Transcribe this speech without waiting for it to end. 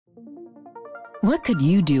What could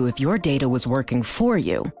you do if your data was working for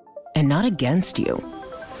you and not against you?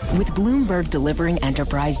 With Bloomberg delivering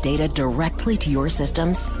enterprise data directly to your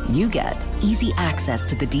systems, you get easy access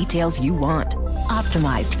to the details you want,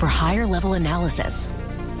 optimized for higher-level analysis,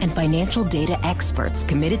 and financial data experts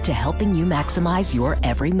committed to helping you maximize your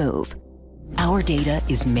every move. Our data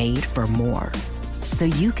is made for more, so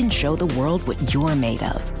you can show the world what you're made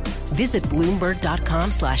of. Visit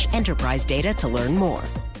Bloomberg.com/enterprise data to learn more.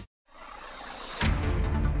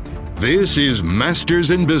 This is Masters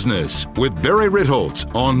in Business with Barry Ritholtz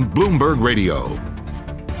on Bloomberg Radio.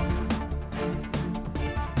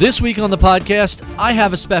 This week on the podcast, I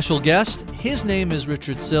have a special guest. His name is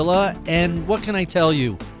Richard Sylla, and what can I tell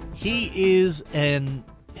you? He is an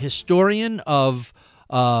historian of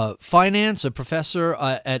finance, a professor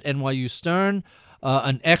at NYU Stern,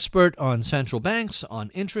 an expert on central banks, on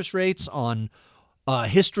interest rates, on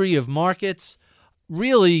history of markets.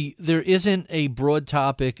 Really, there isn't a broad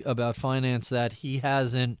topic about finance that he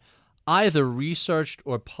hasn't either researched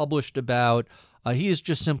or published about. He is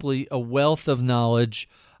just simply a wealth of knowledge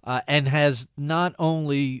and has not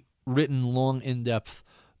only written long, in-depth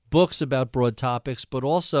books about broad topics, but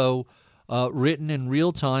also written in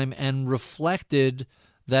real time and reflected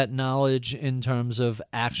that knowledge in terms of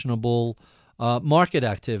actionable market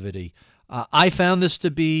activity. I found this to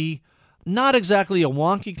be not exactly a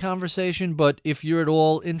wonky conversation, but if you're at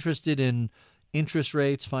all interested in interest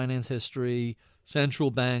rates, finance history,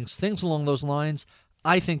 central banks, things along those lines,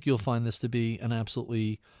 I think you'll find this to be an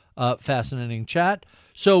absolutely fascinating chat.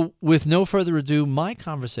 So with no further ado, my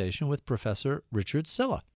conversation with Professor Richard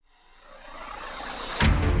Sylla.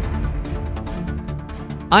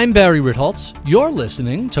 I'm Barry Ritholtz. You're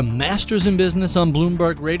listening to Masters in Business on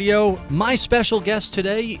Bloomberg Radio. My special guest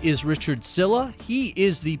today is Richard Sylla. He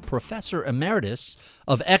is the Professor Emeritus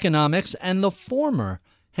of Economics and the former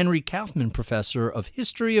Henry Kaufman Professor of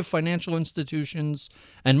History of Financial Institutions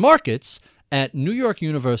and Markets at New York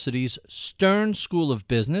University's Stern School of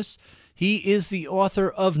Business. He is the author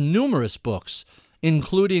of numerous books,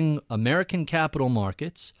 including American Capital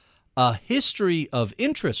Markets, A History of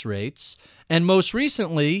Interest Rates, and most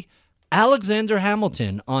recently, Alexander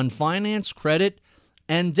Hamilton on Finance, Credit,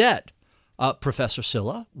 and Debt. Professor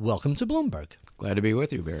Sylla, welcome to Bloomberg. Glad to be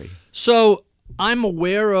with you, Barry. So I'm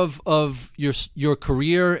aware of your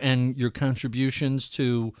career and your contributions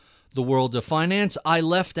to the world of finance. I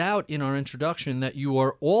left out in our introduction that you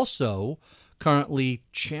are also currently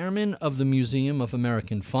chairman of the Museum of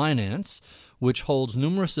American Finance, which holds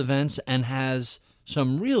numerous events and has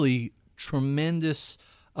some really tremendous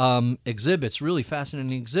exhibits, really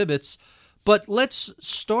fascinating exhibits. But let's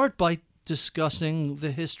start by discussing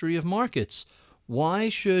the history of markets. Why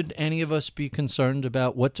should any of us be concerned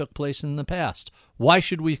about what took place in the past? Why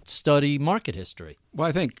should we study market history? Well,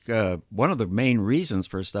 I think one of the main reasons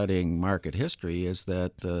for studying market history is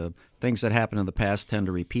that things that happen in the past tend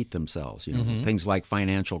to repeat themselves. You know, things like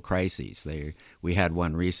financial crises. We had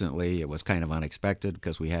one recently. It was kind of unexpected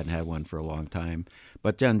because we hadn't had one for a long time.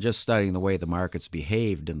 But then just studying the way the markets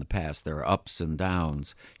behaved in the past, there are ups and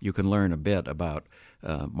downs. You can learn a bit about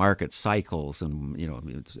market cycles, and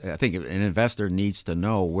I think an investor needs to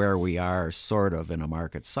know where we are sort of in a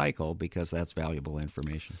market cycle because that's valuable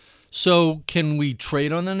information. So can we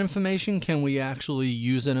trade on that information? Can we actually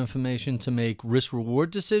use that information to make risk-reward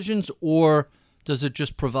decisions, or does it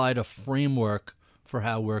just provide a framework for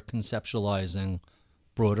how we're conceptualizing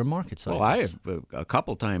broader market cycles? Well, I have a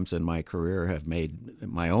couple times in my career have made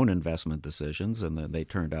my own investment decisions, and they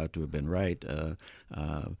turned out to have been right.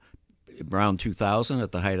 Around 2000,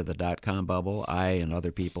 at the height of the dot-com bubble, I and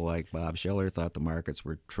other people like Bob Shiller thought the markets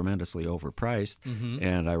were tremendously overpriced,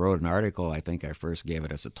 and I wrote an article. I think I first gave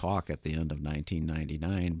it as a talk at the end of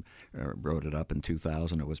 1999, wrote it up in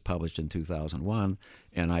 2000. It was published in 2001,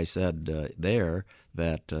 and I said there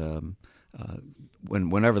that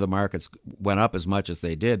whenever the markets went up as much as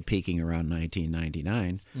they did, peaking around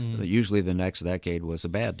 1999, usually the next decade was a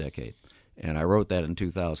bad decade. And I wrote that in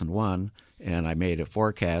 2001, and I made a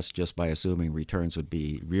forecast just by assuming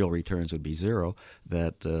real returns would be zero,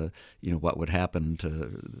 that what would happen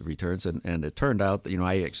to returns. And it turned out that,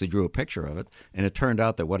 I actually drew a picture of it, and it turned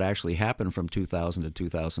out that what actually happened from 2000 to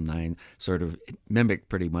 2009 sort of mimicked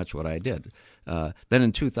pretty much what I did. Then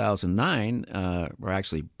in 2009, or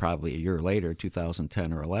actually probably a year later,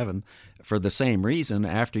 2010 or 11, for the same reason,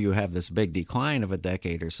 after you have this big decline of a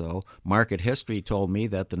decade or so, market history told me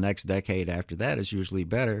that the next decade after that is usually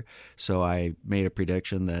better. So I made a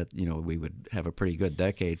prediction that, we would have a pretty good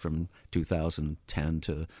decade from 2010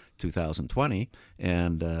 to 2020,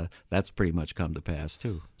 and that's pretty much come to pass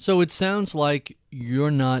too. So it sounds like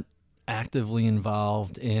you're not actively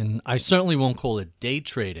involved in, I certainly won't call it day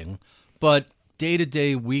trading, but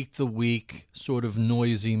day-to-day, week-to-week sort of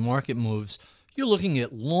noisy market moves, you're looking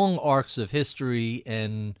at long arcs of history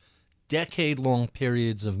and decade-long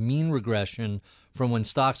periods of mean regression from when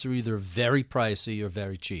stocks are either very pricey or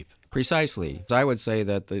very cheap. Precisely. I would say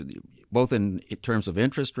that both in terms of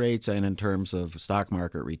interest rates and in terms of stock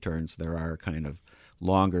market returns, there are kind of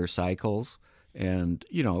longer cycles. And,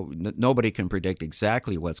 nobody can predict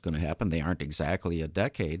exactly what's going to happen. They aren't exactly a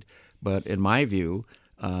decade. But in my view,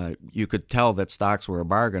 you could tell that stocks were a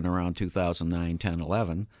bargain around 2009, 10,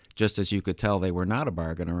 11, just as you could tell they were not a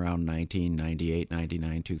bargain around 1998,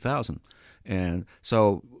 99, 2000. And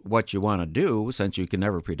so what you want to do, since you can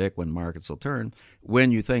never predict when markets will turn,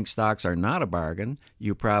 when you think stocks are not a bargain,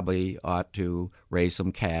 you probably ought to raise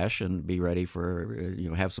some cash and be ready for,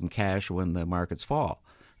 have some cash when the markets fall.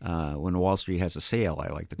 When Wall Street has a sale,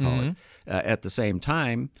 I like to call it. At the same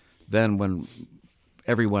time, then when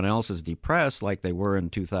everyone else is depressed, like they were in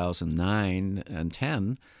 2009 and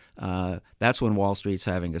 10, that's when Wall Street's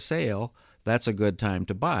having a sale. That's a good time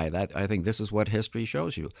to buy. I think this is what history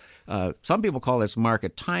shows you. Some people call this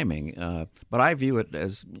market timing, but I view it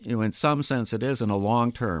as, in some sense it is in a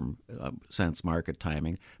long-term sense market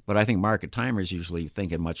timing, but I think market timers usually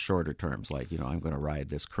think in much shorter terms, like, I'm going to ride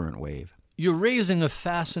this current wave. You're raising a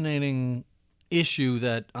fascinating issue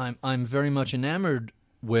that I'm very much enamored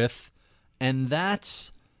with, and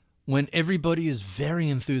that's when everybody is very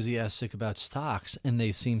enthusiastic about stocks and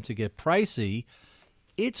they seem to get pricey.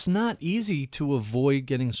 It's not easy to avoid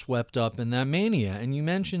getting swept up in that mania. And you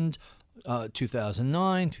mentioned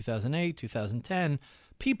 2009, 2008, 2010.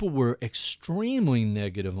 People were extremely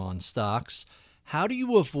negative on stocks. How do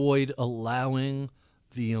you avoid allowing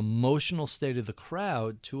the emotional state of the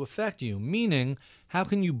crowd to affect you? Meaning, how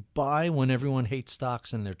can you buy when everyone hates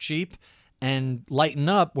stocks and they're cheap, and lighten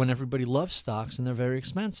up when everybody loves stocks and they're very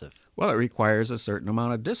expensive? Well, it requires a certain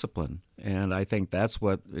amount of discipline, and I think that's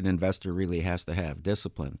what an investor really has to have,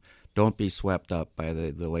 discipline. Don't be swept up by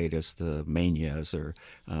the latest manias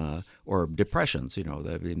or depressions.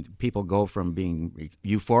 People go from being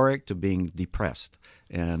euphoric to being depressed,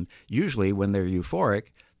 and usually when they're euphoric,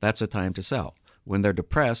 that's a time to sell. When they're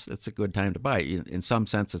depressed, it's a good time to buy. In some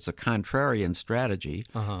sense, it's a contrarian strategy,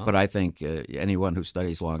 but I think anyone who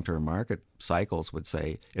studies long-term market cycles would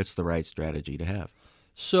say it's the right strategy to have.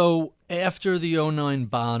 So after the 2009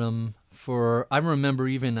 bottom, I remember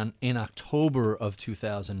even in October of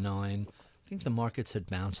 2009, I think the markets had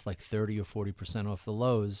bounced like 30 or 40% off the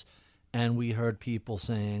lows, and we heard people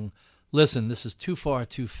saying, listen, this is too far,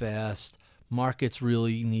 too fast. Markets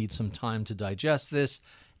really need some time to digest this.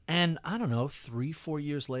 And I don't know, 3-4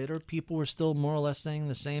 years later, people were still more or less saying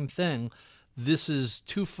the same thing. This is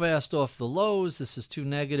too fast off the lows. This is too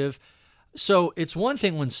negative. So it's one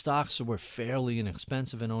thing when stocks were fairly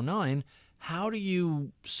inexpensive in 2009. How do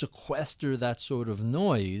you sequester that sort of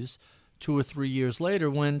noise 2 or 3 years later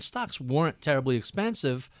when stocks weren't terribly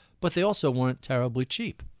expensive, but they also weren't terribly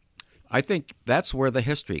cheap? I think that's where the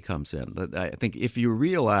history comes in. I think if you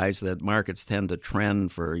realize that markets tend to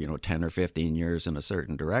trend for 10 or 15 years in a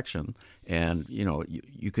certain direction, and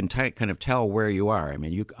you can kind of tell where you are. I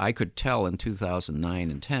mean, I could tell in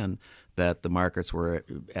 2009 and 10 that the markets were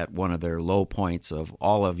at one of their low points of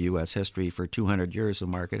all of U.S. history for 200 years of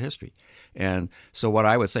market history. And so what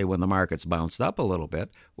I would say when the markets bounced up a little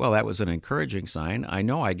bit, well, that was an encouraging sign. I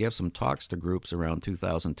know I gave some talks to groups around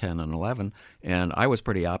 2010 and 11, and I was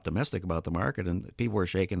pretty optimistic about the market, and people were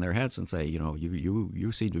shaking their heads and say,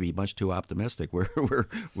 you seem to be much too optimistic.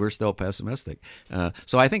 We're still pessimistic.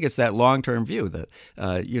 So I think it's that long-term view that,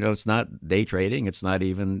 it's not day trading. It's not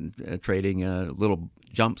even trading little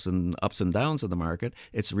jumps and ups and downs of the market.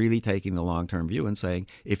 It's really taking the long-term view and saying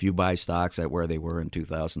if you buy stocks at where they were in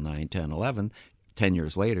 2009, 10, 11, 10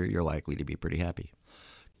 years later, you're likely to be pretty happy.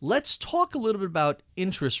 Let's talk a little bit about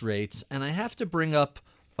interest rates, and I have to bring up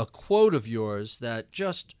a quote of yours that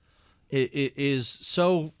just is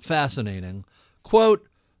so fascinating. Quote,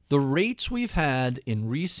 "The rates we've had in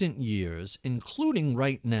recent years, including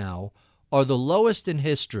right now, are the lowest in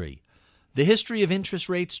history. The history of interest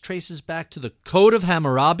rates traces back to the Code of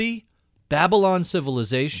Hammurabi, Babylon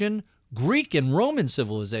civilization, Greek and Roman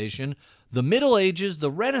civilization, the Middle Ages, the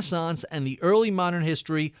Renaissance, and the early modern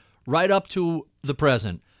history right up to the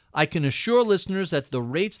present. I can assure listeners that the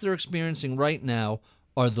rates they're experiencing right now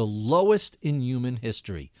are the lowest in human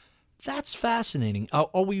history." That's fascinating.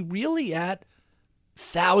 Are we really at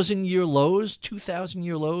 1,000-year lows,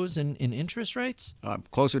 2,000-year lows in interest rates?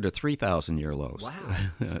 Closer to 3,000-year lows.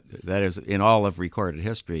 Wow. That is, in all of recorded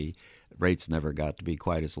history, rates never got to be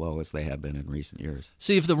quite as low as they have been in recent years.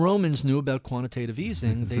 See, if the Romans knew about quantitative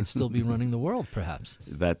easing, they'd still be running the world, perhaps.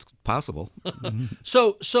 That's possible.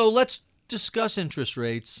 So let's discuss interest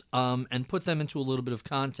rates and put them into a little bit of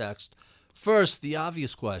context. First, the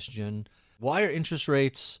obvious question, why are interest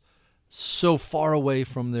rates so far away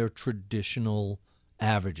from their traditional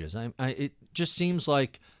averages? It just seems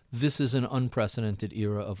like this is an unprecedented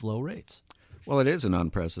era of low rates. Well, it is an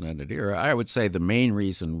unprecedented era. I would say the main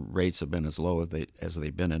reason rates have been as low as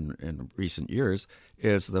they've been in recent years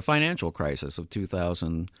is the financial crisis of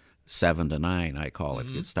 2007 to 9, I call it.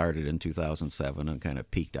 It started in 2007 and kind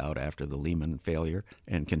of peaked out after the Lehman failure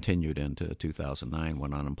and continued into 2009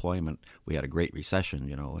 when we had a great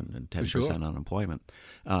recession, and 10% unemployment.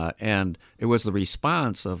 And it was the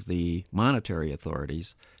response of the monetary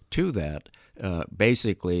authorities to that,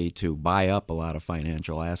 basically to buy up a lot of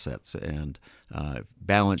financial assets, and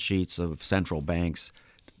balance sheets of central banks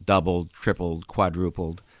doubled, tripled,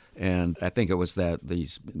 quadrupled. And I think it was that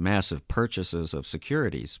these massive purchases of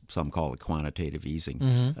securities, some call it quantitative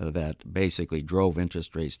easing, that basically drove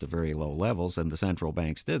interest rates to very low levels. And the central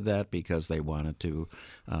banks did that because they wanted to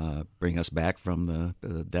bring us back from the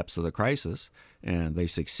depths of the crisis. And they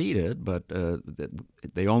succeeded, but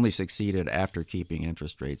they only succeeded after keeping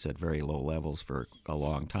interest rates at very low levels for a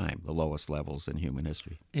long time, the lowest levels in human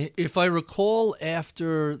history. If I recall,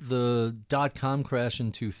 after the dot-com crash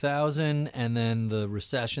in 2000 and then the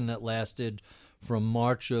recession that lasted from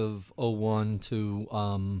March of 2001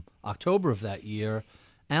 to October of that year,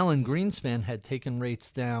 Alan Greenspan had taken rates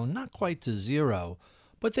down, not quite to zero,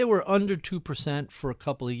 but they were under 2% for a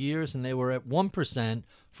couple of years, and they were at 1%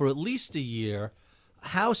 for at least a year.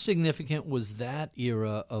 How significant was that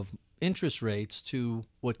era of interest rates to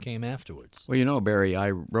what came afterwards? Well, Barry,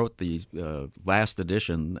 I wrote the last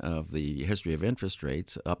edition of the History of Interest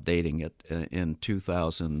Rates, updating it in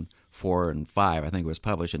 2004 and 5. I think it was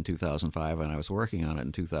published in 2005, and I was working on it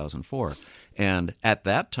in 2004. And at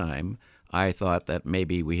that time, I thought that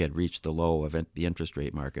maybe we had reached the low of the interest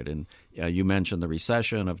rate market. And you mentioned the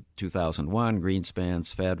recession of 2001.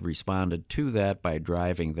 Greenspan's Fed responded to that by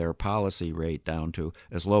driving their policy rate down to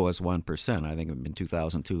as low as 1%. I think in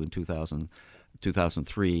 2002 and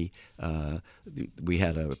 2003, we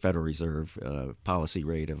had a Federal Reserve policy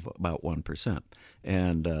rate of about 1%.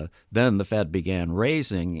 And then the Fed began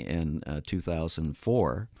raising in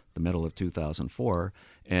 2004, the middle of 2004,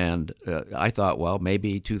 and I thought, well,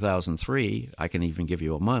 maybe 2003, I can even give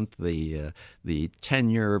you a month, the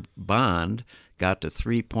 10-year bond got to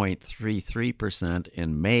 3.33%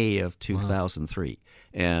 in May of 2003. Wow.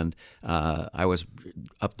 And I was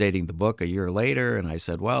updating the book a year later, and I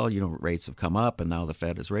said, well, rates have come up, and now the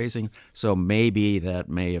Fed is raising, so maybe that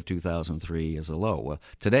May of 2003 is a low. Well,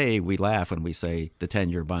 today we laugh when we say the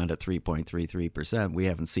 10-year bond at 3.33%. We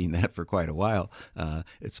haven't seen that for quite a while.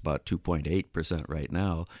 It's about 2.8% right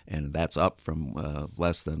now, and that's up from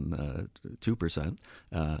less than 2%.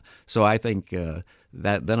 So I think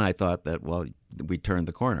that then I thought that, well, we turned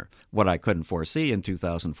the corner. What I couldn't foresee in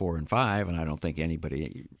 2004 and 5, and I don't think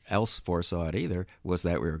anybody else foresaw it either, was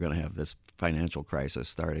that we were going to have this financial crisis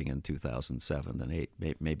starting in 2007 and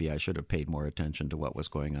 8. Maybe I should have paid more attention to what was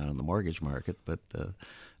going on in the mortgage market, but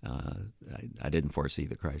I didn't foresee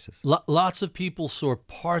the crisis. Lots of people saw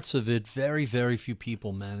parts of it. Very, very few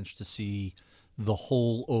people managed to see the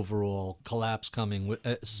whole overall collapse coming,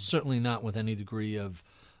 certainly not with any degree of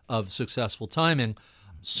successful timing.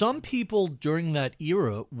 Some people during that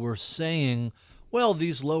era were saying, well,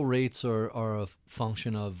 these low rates are a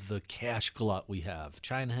function of the cash glut we have.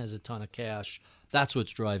 China has a ton of cash. That's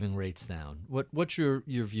what's driving rates down. What's your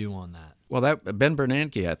view on that? Well, Ben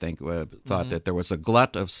Bernanke, I think, thought that there was a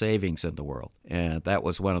glut of savings in the world. And that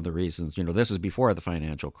was one of the reasons, this is before the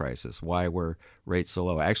financial crisis, why were rates so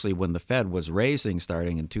low. Actually, when the Fed was raising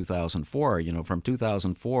starting in 2004, from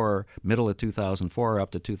 2004, middle of 2004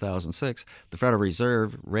 up to 2006, the Federal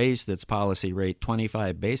Reserve raised its policy rate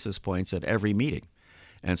 25 basis points at every meeting.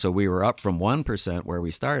 And so we were up from 1% where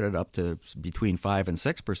we started up to between 5 and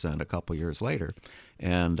 6% a couple years later.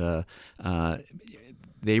 And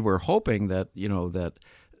they were hoping that, that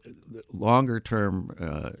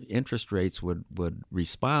longer-term interest rates would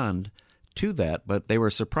respond to that, but they were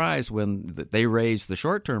surprised when they raised the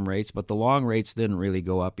short-term rates, but the long rates didn't really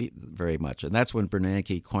go up very much. And that's when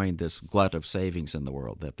Bernanke coined this glut of savings in the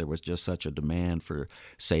world, that there was just such a demand for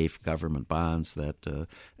safe government bonds that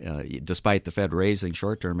despite the Fed raising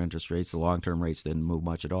short-term interest rates, the long-term rates didn't move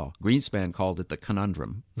much at all. Greenspan called it the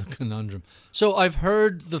conundrum. The conundrum. So I've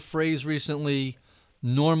heard the phrase recently,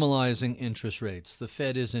 normalizing interest rates. The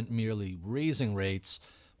Fed isn't merely raising rates,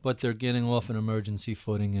 but they're getting off an emergency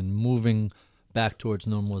footing and moving back towards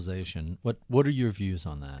normalization. What are your views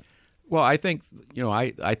on that? Well, I think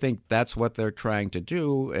I think that's what they're trying to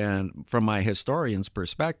do, and from my historian's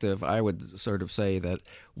perspective, I would sort of say that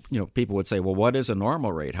people would say, well, what is a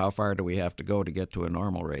normal rate? How far do we have to go to get to a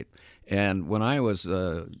normal rate? And when I was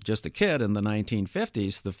just a kid in the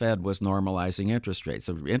 1950s, the Fed was normalizing interest rates.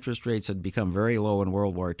 So interest rates had become very low in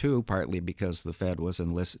World War II, partly because the Fed was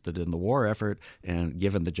enlisted in the war effort and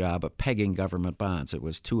given the job of pegging government bonds. It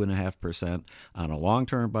was 2.5% on a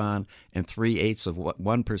long-term bond and 3/8 of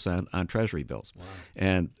 1% on Treasury bills. Wow.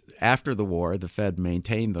 And after the war, the Fed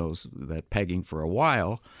maintained that pegging for a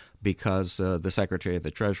while, because the Secretary of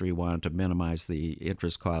the Treasury wanted to minimize the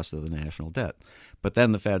interest cost of the national debt. But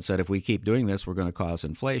then the Fed said, if we keep doing this, we're going to cause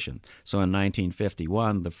inflation. So in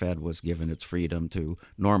 1951, the Fed was given its freedom to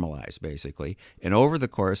normalize, basically. And over the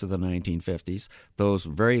course of the 1950s, those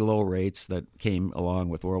very low rates that came along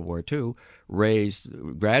with World War II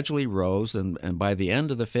gradually rose, and by the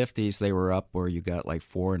end of the 50s, they were up where you got like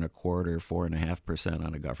 4.25%, 4.5%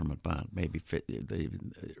 on a government bond, maybe the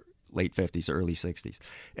late 50s, early 60s.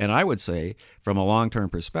 And I would say, from a long-term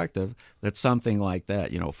perspective, that something like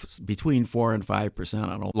that, between 4 and 5%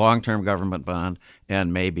 on a long-term government bond,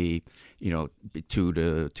 and maybe 2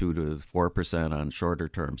 to 4% on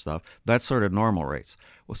shorter-term stuff, that's sort of normal rates.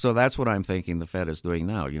 Well, so that's what I'm thinking the Fed is doing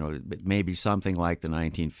now. Maybe something like the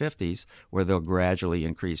 1950s, where they'll gradually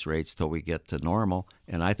increase rates till we get to normal.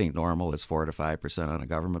 And I think normal is 4 to 5% on a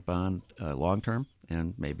government bond long-term,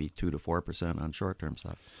 and maybe 2 to 4% on short-term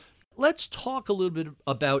stuff. Let's talk a little bit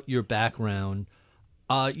about your background.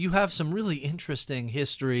 You have some really interesting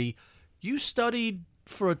history. You studied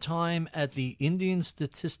for a time at the Indian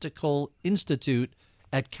Statistical Institute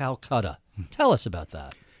at Calcutta. Tell us about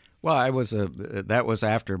that. Well, that was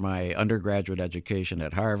after my undergraduate education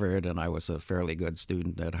at Harvard, and I was a fairly good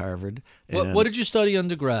student at Harvard. What did you study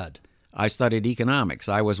undergrad? I studied economics.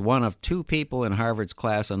 I was one of 2 people in Harvard's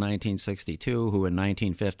class in 1962 who in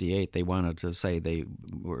 1958 they wanted to say they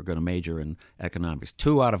were going to major in economics.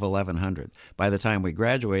 2 out of 1,100. By the time we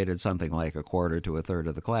graduated, something like a quarter to a third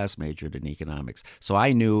of the class majored in economics. So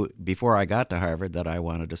I knew before I got to Harvard that I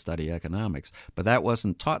wanted to study economics. But that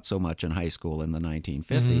wasn't taught so much in high school in the 1950s.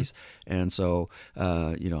 Mm-hmm. And so,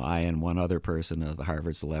 I and one other person of the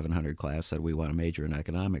Harvard's 1,100 class said we want to major in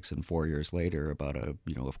economics. And 4 years later, about a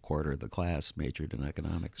quarter of the class majored in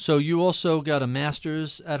economics. So you also got a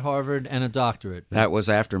master's at Harvard and a doctorate. That was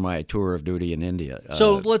after my tour of duty in India.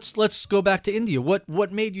 So let's go back to India.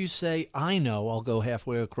 What made you say, I know, I'll go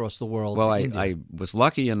halfway across the world to India? I was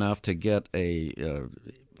lucky enough to get a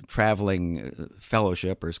traveling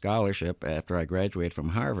fellowship or scholarship after I graduated from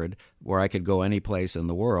Harvard, where I could go any place in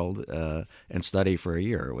the world and study for a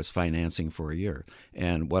year. It was financing for a year.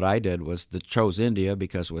 And what I did was chose India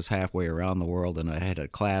because it was halfway around the world, and I had a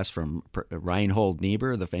class from Reinhold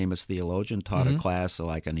Niebuhr, the famous theologian, taught a class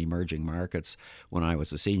like on emerging markets when I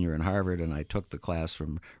was a senior in Harvard, and I took the class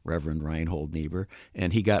from Reverend Reinhold Niebuhr,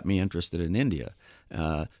 and he got me interested in India.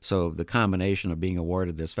 So the combination of being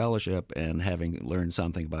awarded this fellowship and having learned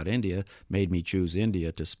something about India made me choose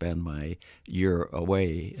India to spend my year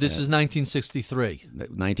away. This is 1963.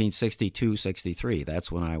 1962-63. That's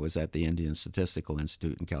when I was at the Indian Statistical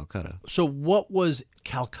Institute in Calcutta. So what was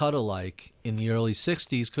Calcutta like in the early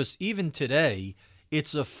 60s? Because even today,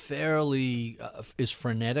 it's a fairly, is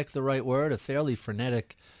frenetic the right word? A fairly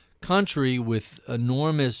frenetic country with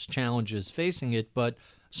enormous challenges facing it, but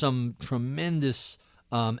some tremendous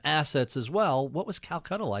assets as well. What was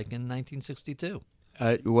Calcutta like in 1962?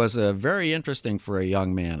 It was very interesting for a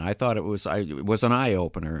young man. I thought it was an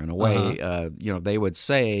eye-opener in a way. They would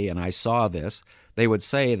say, and I saw this, they would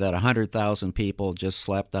say that 100,000 people just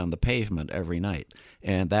slept on the pavement every night.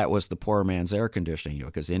 And that was the poor man's air conditioning,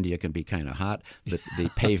 because India can be kind of hot. The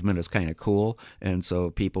pavement is kind of cool. And so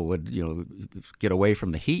people would, get away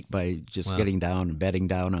from the heat by just getting down and bedding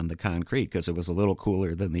down on the concrete, because it was a little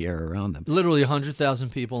cooler than the air around them. Literally 100,000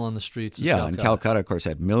 people on the streets of Calcutta. And Calcutta, of course,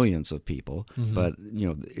 had millions of people. Mm-hmm. But,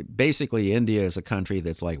 basically India is a country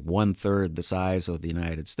that's like 1/3 the size of the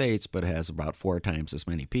United States, but has about 4 times as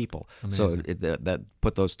many people. Amazing. So that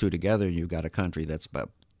put those two together, you've got a country that's about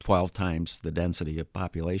 12 times the density of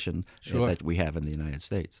population that we have in the United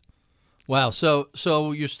States. Wow. So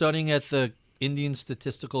you're studying at the Indian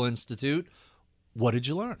Statistical Institute. What did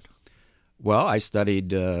you learn? Well, I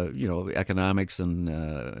studied, economics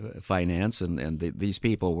and finance, and these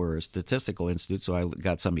people were a statistical institute, so I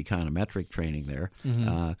got some econometric training there.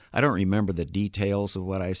 I don't remember the details of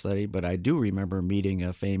what I studied, but I do remember meeting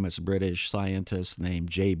a famous British scientist named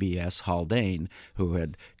J.B.S. Haldane, who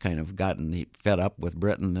had kind of gotten fed up with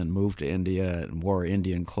Britain and moved to India and wore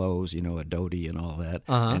Indian clothes, a dhoti and all that.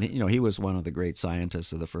 And he was one of the great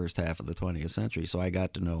scientists of the first half of the 20th century, so I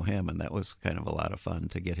got to know him, and that was kind of a lot of fun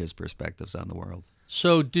to get his perspectives on the world.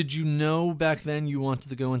 So did you know back then you wanted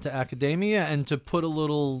to go into academia? And to put a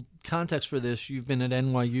little context for this, you've been at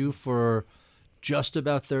NYU for just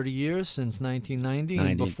about 30 years, since 1990.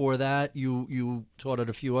 And before that, you taught at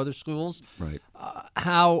a few other schools. Right.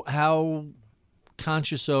 How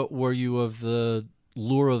conscious were you of the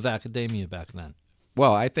lure of academia back then?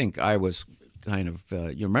 Well, I think I was kind of,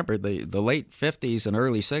 you remember the late 50s and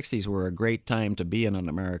early 60s were a great time to be in an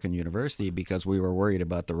American university because we were worried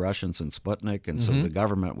about the Russians and Sputnik, and so the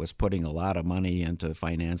government was putting a lot of money into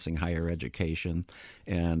financing higher education.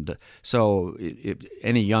 And so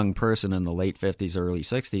any young person in the late 50s, early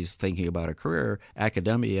 60s thinking about a career,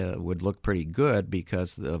 academia would look pretty good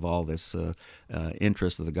because of all this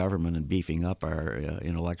interest of the government in beefing up our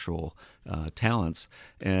intellectual talents.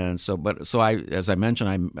 And so I, as I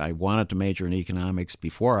mentioned, I wanted to major in economics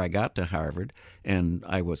before I got to Harvard, and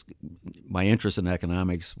my interest in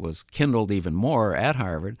economics was kindled even more at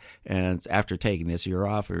Harvard. And after taking this year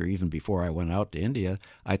off, or even before I went out to India,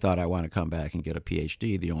 I thought I want to come back and get a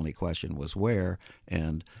PhD. The only question was where,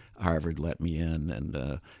 and Harvard let me in.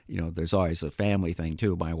 And there's always a family thing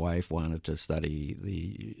too. My wife wanted to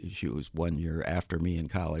study she was 1 year after me in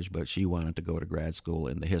college, but she wanted to go to grad school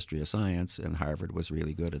in the history of science, and Harvard was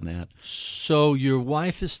really good in that. So your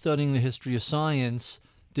wife is studying the history of science.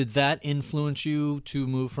 Did that influence you to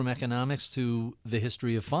move from economics to the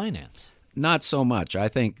history of finance? Not so much. I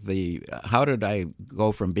think how did I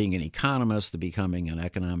go from being an economist to becoming an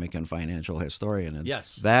economic and financial historian? And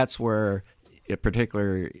yes, that's where a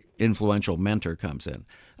particular influential mentor comes in.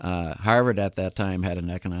 Harvard at that time had an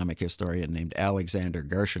economic historian named Alexander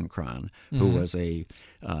Gerschenkron, who was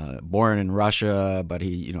born in Russia, but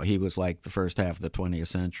he was like the first half of the 20th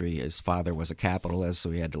century. His father was a capitalist,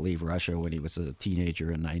 so he had to leave Russia when he was a teenager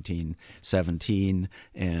in 1917,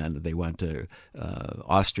 and they went to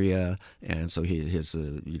Austria, and so his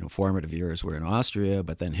formative years were in Austria.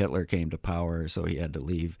 But then Hitler came to power, so he had to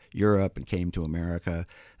leave Europe and came to America.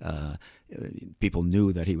 People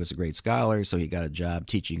knew that he was a great scholar, so he got a job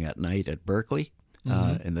teaching at night at Berkeley.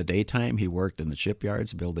 In the daytime, he worked in the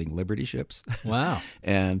shipyards building Liberty ships. Wow.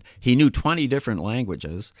 And he knew 20 different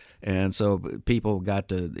languages. And so people got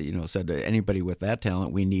to, said to anybody with that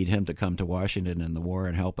talent, we need him to come to Washington in the war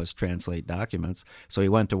and help us translate documents. So he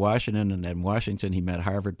went to Washington, and in Washington, he met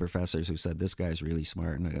Harvard professors who said, this guy's really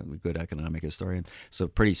smart and a good economic historian. So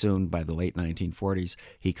pretty soon, by the late 1940s,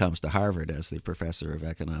 he comes to Harvard as the professor of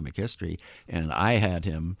economic history. And I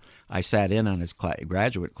sat in on his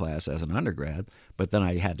graduate class as an undergrad, but then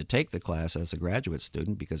I had to take the class as a graduate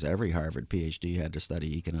student because every Harvard PhD had to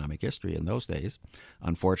study economic history in those days.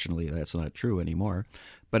 Unfortunately, that's not true anymore.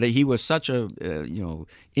 But he was such a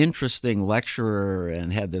interesting lecturer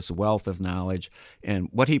and had this wealth of knowledge. And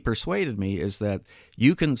what he persuaded me is that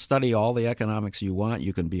you can study all the economics you want.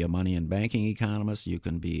 You can be a money and banking economist. You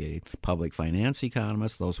can be a public finance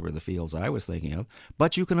economist. Those were the fields I was thinking of.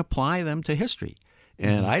 But you can apply them to history.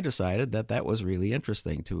 And I decided that was really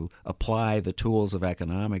interesting, to apply the tools of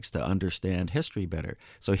economics to understand history better.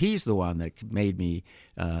 So he's the one that made me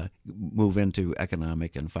move into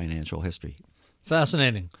economic and financial history.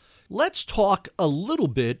 Fascinating. Let's talk a little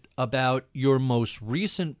bit about your most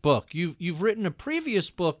recent book. You've written a previous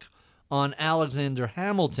book on Alexander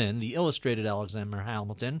Hamilton, the illustrated Alexander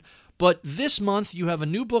Hamilton, but this month you have a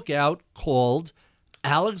new book out called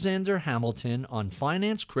Alexander Hamilton on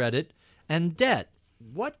Finance, Credit, and Debt.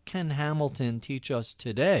 What can Hamilton teach us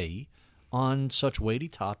today on such weighty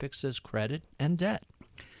topics as credit and debt?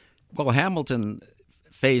 Well, Hamilton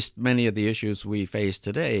faced many of the issues we face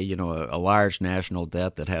today, a large national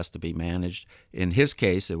debt that has to be managed. In his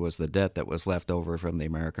case, it was the debt that was left over from the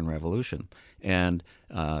American Revolution. And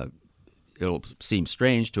it'll seem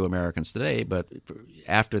strange to Americans today, but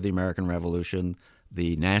after the American Revolution,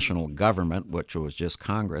 the national government, which was just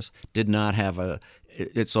Congress, did not have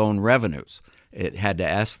its own revenues. It had to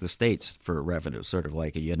ask the states for revenue, sort of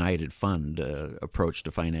like a united fund approach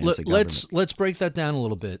to financing government. Let's break that down a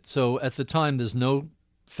little bit. So at the time, there's no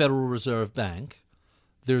Federal Reserve Bank.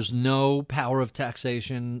 There's no power of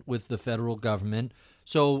taxation with the federal government.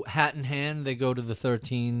 So hat in hand, they go to the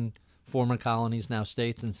 13 former colonies, now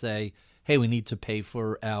states, and say, hey, we need to pay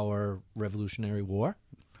for our Revolutionary War.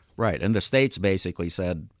 Right, and the states basically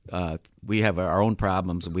said, we have our own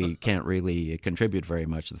problems. We can't really contribute very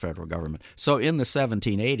much to the federal government. So in the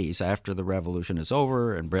 1780s, after the revolution is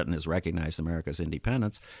over and Britain has recognized America's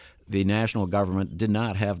independence, the national government did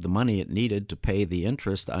not have the money it needed to pay the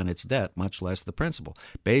interest on its debt, much less the principal.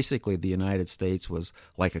 Basically, the United States was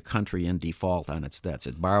like a country in default on its debts.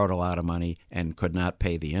 It borrowed a lot of money and could not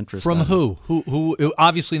pay the interest. From who? Who?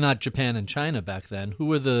 Obviously not Japan and China back then. Who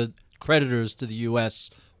were the creditors to the U.S.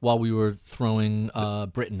 while we were throwing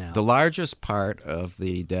Britain out? The largest part of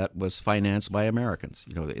the debt was financed by Americans.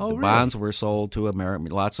 The really? bonds were sold to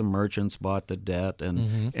Americans. Lots of merchants bought the debt,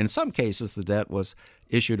 and in some cases, the debt was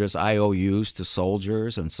issued as IOUs to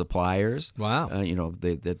soldiers and suppliers. Wow.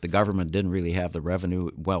 The government didn't really have the revenue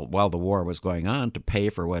while the war was going on to pay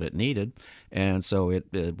for what it needed, and so it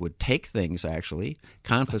would take things, actually,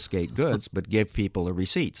 confiscate goods, but give people a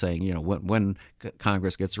receipt saying, when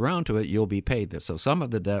Congress gets around to it, you'll be paid this. So some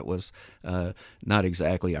of the debt was not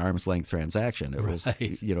exactly arm's length transaction. It was,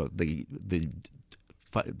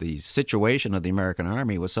 the situation of the American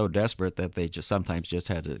army was so desperate that they sometimes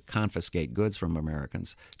had to confiscate goods from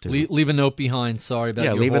Americans. Leave a note behind. Sorry about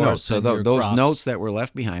your leave horse a note. So those crops. notes that were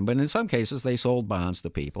left behind, but in some cases they sold bonds to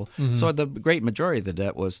people. Mm-hmm. So the great majority of the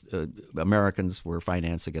debt was Americans were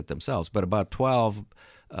financing it themselves. But about $12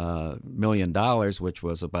 million, which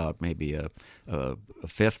was about maybe a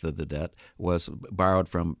fifth of the debt, was borrowed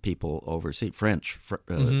from people overseas.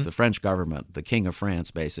 The French government, the King of France,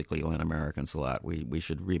 basically lent Americans a lot. We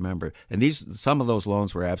should remember, and some of those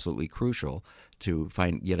loans were absolutely crucial to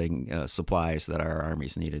getting supplies that our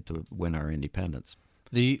armies needed to win our independence.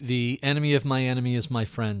 The enemy of my enemy is my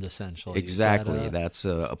friend, essentially. Exactly. That's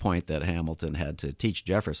a point that Hamilton had to teach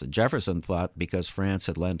Jefferson. Jefferson thought because France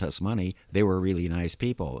had lent us money, they were really nice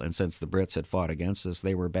people. And since the Brits had fought against us,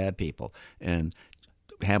 they were bad people. And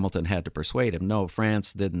Hamilton had to persuade him, no,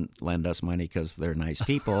 France didn't lend us money because they're nice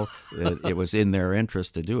people. It was in their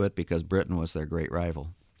interest to do it because Britain was their great rival.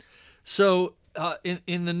 So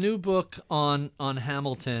in the new book on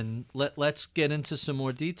Hamilton, let's get into some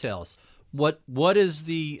more details. What is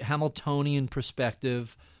the Hamiltonian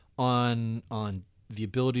perspective on the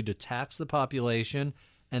ability to tax the population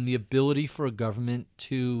and the ability for a government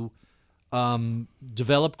to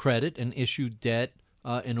develop credit and issue debt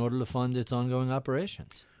in order to fund its ongoing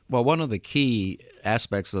operations? Well, one of the key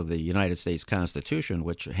aspects of the United States Constitution,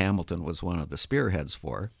 which Hamilton was one of the spearheads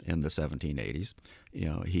for in the 1780s,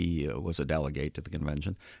 he was a delegate to the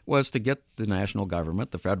convention, was to get the national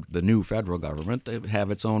government, the new federal government, to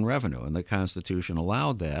have its own revenue. And the Constitution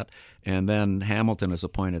allowed that. And then Hamilton is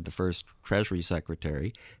appointed the first Treasury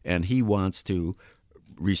Secretary, and he wants to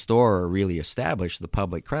restore or really establish the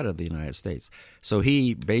public credit of the United States. So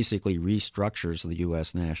he basically restructures the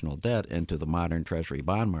U.S. national debt into the modern Treasury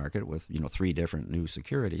bond market with 3 different new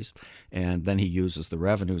securities, and then he uses the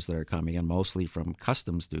revenues that are coming in, mostly from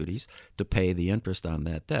customs duties, to pay the interest on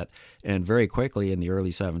that debt. And very quickly in the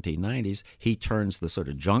early 1790s, he turns the sort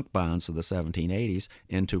of junk bonds of the 1780s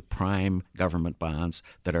into prime government bonds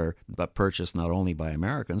that are purchased not only by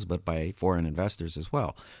Americans but by foreign investors as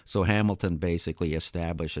well. So Hamilton basically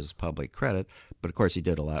establishes public credit, but of course he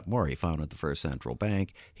did a lot more. He founded the first central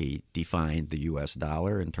bank. He defined the U.S.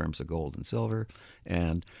 dollar in terms of gold and silver.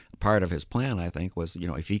 And part of his plan, I think, was,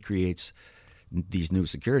 if he creates these new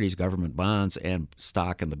securities, government bonds, and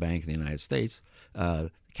stock in the Bank of the United States,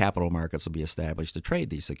 capital markets will be established to trade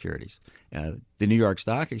these securities. The New York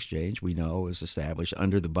Stock Exchange, we know, was established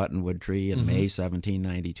under the Buttonwood Tree in May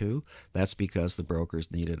 1792. That's because the brokers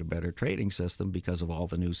needed a better trading system because of all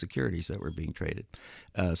the new securities that were being traded.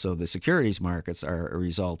 So the securities markets are a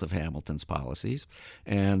result of Hamilton's policies.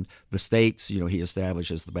 And the states, he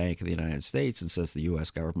establishes the Bank of the United States and says the U.S.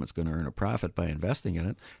 government's going to earn a profit by investing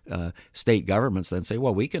in it. State governments then say,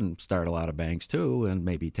 well, we can start a lot of banks too and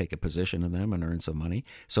maybe take a position in them and earn some money.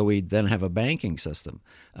 So we then have a banking system.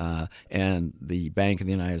 And the Bank of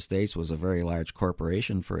the United States was a very large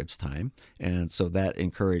corporation for its time, and so that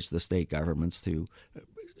encouraged the state governments to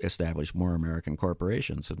establish more American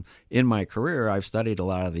corporations. And in my career, I've studied a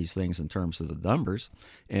lot of these things in terms of the numbers,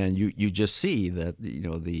 and you just see that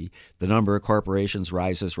the number of corporations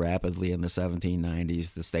rises rapidly in the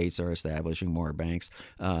 1790s. The states are establishing more banks.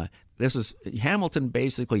 Hamilton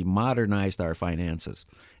basically modernized our finances.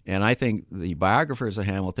 And I think the biographers of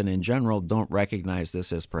Hamilton in general don't recognize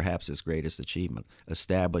this as perhaps his greatest achievement,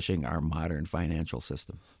 establishing our modern financial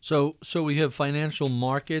system. So we have financial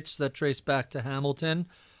markets that trace back to Hamilton.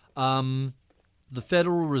 The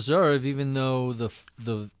Federal Reserve, even though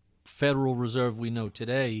the Federal Reserve we know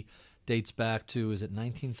today dates back to, is it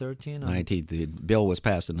 1913? The bill was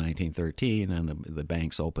passed in 1913, and the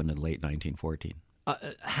banks opened in late 1914.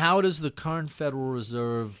 How does the current Federal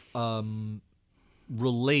Reserve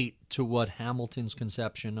relate to what Hamilton's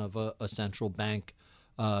conception of a central bank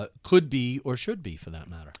could be or should be, for that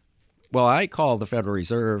matter? Well, I call the Federal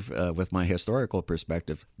Reserve, with my historical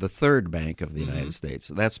perspective, the third bank of the United States.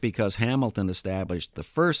 That's because Hamilton established the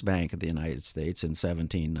first bank of the United States in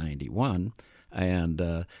 1791,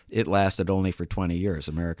 and it lasted only for 20 years.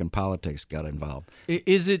 American politics got involved.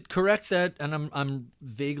 Is it correct that, and I'm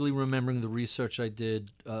vaguely remembering the research I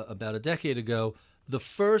did about a decade ago, the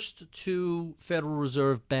first two Federal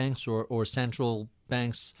Reserve banks or central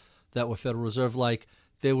banks that were Federal Reserve-like,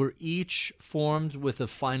 they were each formed with a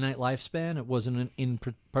finite lifespan? It wasn't in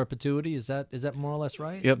perpetuity? Is that more or less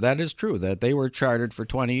right? Yep, that is true, that they were chartered for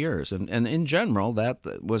 20 years. And in general, that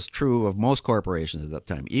was true of most corporations at that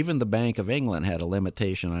time. Even the Bank of England had a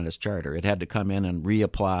limitation on its charter. It had to come in and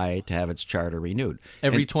reapply to have its charter renewed.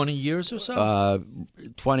 Every 20 years or so?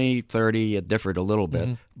 20, 30, it differed a little bit.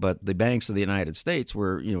 But the banks of the United States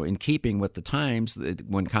were, in keeping with the times.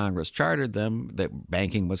 When Congress chartered them, that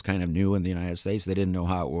banking was kind of new in the United States. They didn't know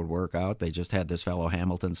how it would work out. They just had this fellow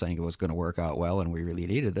Hamilton saying it was going to work out well, and we really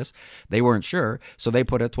needed this. They weren't sure, so they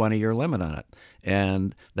put a 20-year limit on it.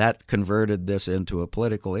 And that converted this into a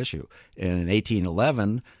political issue. And in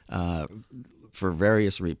 1811, for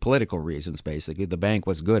various political reasons, basically. The bank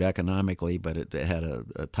was good economically, but it had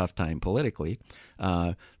a tough time politically.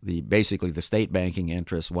 Basically, the state banking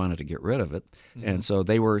interests wanted to get rid of it, and so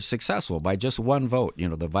they were successful by just one vote.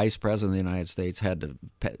 The Vice President of the United States had to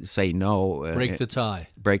say no. Break the tie.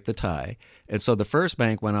 Break the tie. And so the first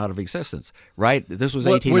bank went out of existence. Right? This was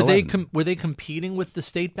 1811. Were they competing with the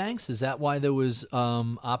state banks? Is that why there was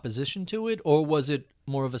opposition to it, or was it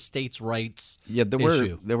more of a states' rights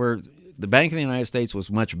issue? There were. The Bank of the United States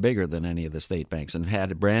was much bigger than any of the state banks and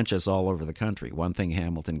had branches all over the country. One thing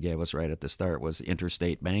Hamilton gave us right at the start was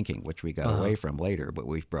interstate banking, which we got away from later, but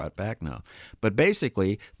we've brought back now. But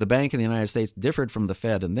basically, the Bank of the United States differed from the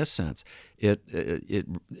Fed in this sense. It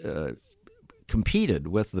competed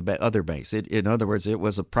with the other banks. In other words, it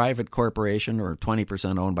was a private corporation, or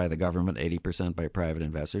 20% owned by the government, 80% by private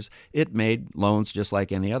investors. It made loans just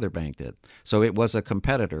like any other bank did. So it was a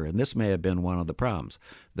competitor, and this may have been one of the problems,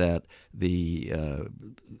 that the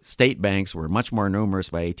state banks were much more numerous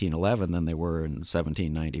by 1811 than they were in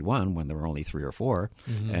 1791, when there were only 3 or 4.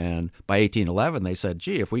 And by 1811, they said,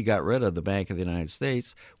 gee, if we got rid of the Bank of the United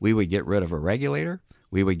States, we would get rid of a regulator,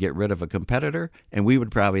 we would get rid of a competitor, and we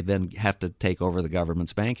would probably then have to take over the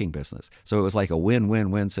government's banking business. So it was like a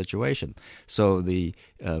win-win-win situation. So the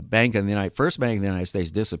first Bank of the United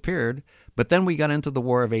States disappeared, but then we got into the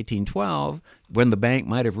War of 1812, when the bank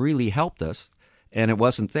might have really helped us, and it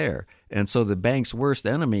wasn't there. And so the bank's worst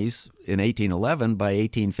enemies in 1811, by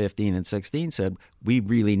 1815 and 16, said, we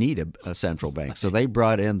really need a central bank. So they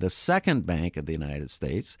brought in the second Bank of the United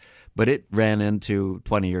States, but it ran into,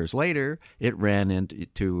 20 years later, it ran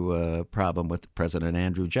into a problem with President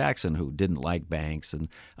Andrew Jackson, who didn't like banks. And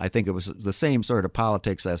I think it was the same sort of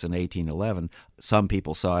politics as in 1811. Some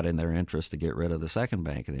people saw it in their interest to get rid of the second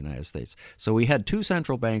Bank of the United States. So we had 2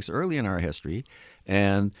 central banks early in our history,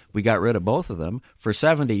 and we got rid of both of them. For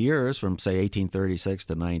 70 years, from, say, 1836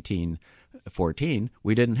 to 1914,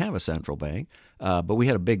 we didn't have a central bank. But we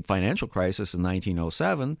had a big financial crisis in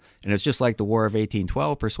 1907, and it's just like the War of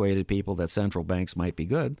 1812 persuaded people that central banks might be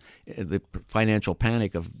good. The financial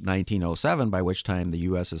panic of 1907, by which time the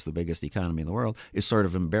U.S. is the biggest economy in the world, is sort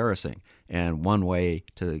of embarrassing. And one way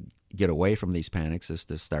to get away from these panics is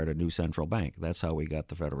to start a new central bank. That's how we got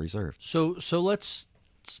the Federal Reserve. So let's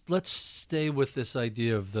stay with this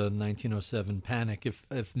idea of the 1907 panic.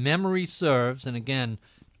 If memory serves, and again,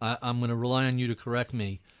 I'm going to rely on you to correct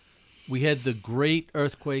me, we had the great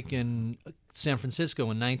earthquake in San Francisco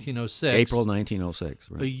in 1906. April 1906.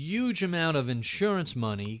 Right. A huge amount of insurance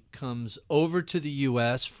money comes over to the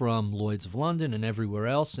U.S. from Lloyd's of London and everywhere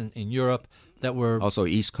else in Europe that were... Also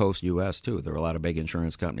East Coast U.S., too. There were a lot of big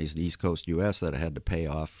insurance companies in East Coast U.S. that had to pay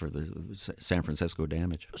off for the San Francisco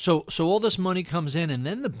damage. So all this money comes in, and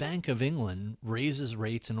then the Bank of England raises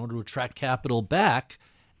rates in order to attract capital back,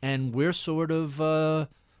 and we're sort of...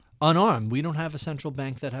 unarmed. We don't have a central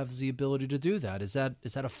bank that has the ability to do that. Is that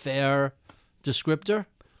a fair descriptor?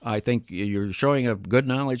 I think you're showing a good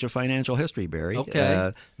knowledge of financial history, Barry.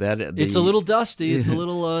 Okay. It's a little dusty. It's a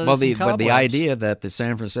little but the idea that the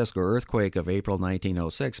San Francisco earthquake of April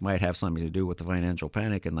 1906 might have something to do with the financial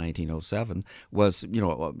panic in 1907 was,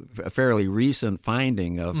 a fairly recent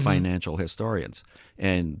finding of financial historians.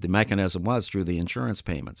 and the mechanism was through the insurance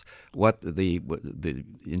payments. What the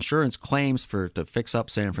insurance claims to fix up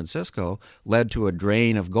San Francisco led to a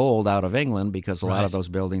drain of gold out of England because a lot of those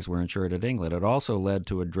buildings were insured at England. It also led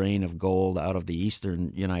to a drain of gold out of the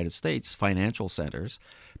eastern United States financial centers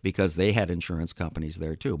because they had insurance companies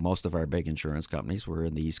there too. Most of our big insurance companies were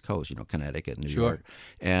in the East Coast, Connecticut, New York.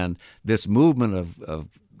 And this movement of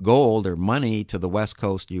gold or money to the West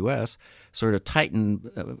Coast U.S. sort of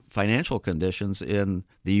tightened financial conditions in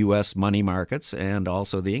the U.S. money markets and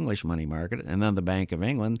also the English money market. And then the Bank of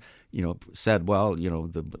England, said, well,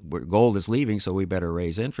 the gold is leaving, so we better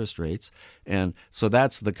raise interest rates. And so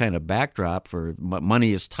that's the kind of backdrop for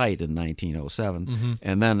money is tight in 1907. Mm-hmm.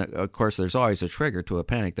 And then, of course, there's always a trigger to a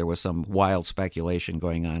panic. There was some wild speculation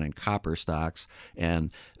going on in copper stocks, and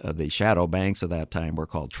the shadow banks of that time were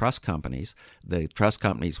called trust companies. The trust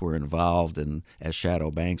companies were involved as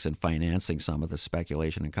shadow banks in financing some of the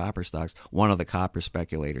speculation in copper stocks. One of the copper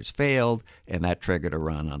speculators failed, and that triggered a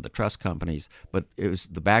run on the trust companies. But it was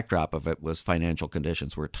the backdrop of it was financial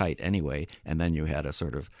conditions were tight anyway, and then you had a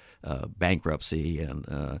sort of bankruptcy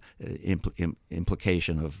and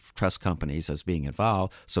implication of trust companies as being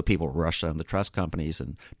involved. So people rushed on the trust companies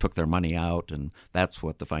and took their money out, and that's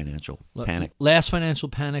what the financial panic. Last financial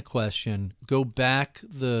panic question. Go back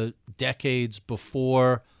the decades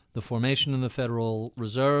before the formation of the Federal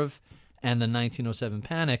Reserve and the 1907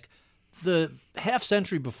 panic. The half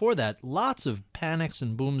century before that, lots of panics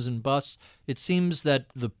and booms and busts. It seems that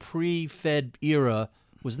the pre-Fed era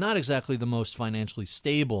was not exactly the most financially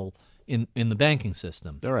stable in the banking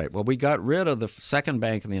system. All right. Well, we got rid of the second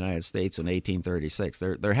bank in the United States in 1836.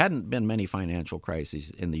 There hadn't been many financial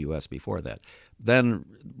crises in the U.S. before that. Then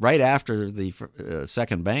right after the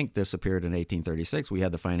second bank disappeared in 1836, we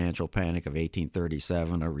had the financial panic of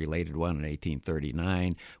 1837, a related one in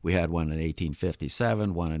 1839. We had one in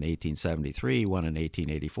 1857, one in 1873, one in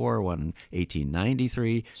 1884, one in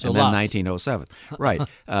 1893, and then 1907. Right.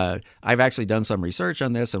 I've actually done some research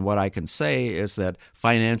on this, and what I can say is that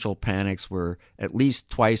financial panics were at least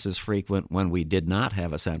twice as frequent when we did not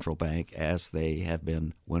have a central bank as they have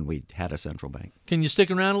been when we had a central bank. Can you stick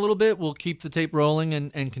around a little bit? We'll keep the tape rolling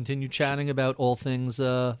and continue chatting about all things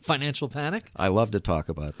financial panic. I love to talk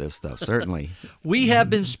about this stuff, certainly. We have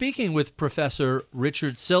been speaking with Professor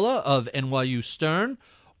Richard Sylla of NYU Stern,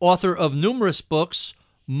 author of numerous books,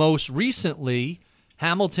 most recently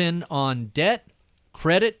Hamilton on Debt,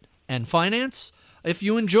 Credit, and Finance. If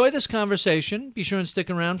you enjoy this conversation, be sure and stick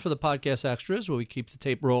around for the podcast extras where we keep the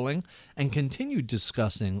tape rolling and continue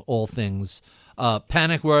discussing all things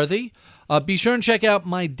panic-worthy. Be sure and check out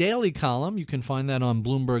my daily column. You can find that on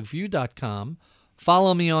BloombergView.com.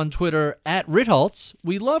 Follow me on Twitter at Ritholtz.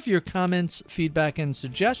 We love your comments, feedback, and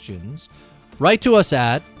suggestions. Write to us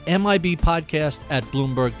at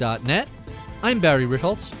mibpodcast@bloomberg.net. I'm Barry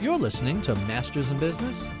Ritholtz. You're listening to Masters in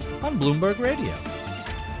Business on Bloomberg Radio.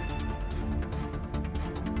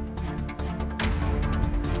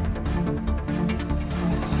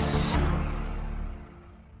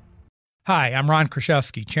 Hi, I'm Ron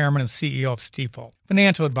Kraszewski, Chairman and CEO of Stifel.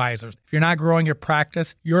 Financial advisors, if you're not growing your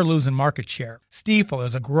practice, you're losing market share. Stifel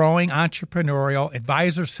is a growing entrepreneurial,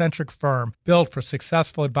 advisor-centric firm built for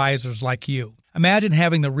successful advisors like you. Imagine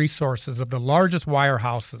having the resources of the largest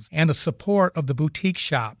wirehouses and the support of the boutique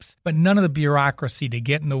shops, but none of the bureaucracy to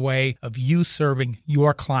get in the way of you serving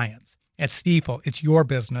your clients. At Stifel, it's your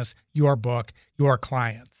business, your book, your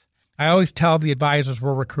clients. I always tell the advisors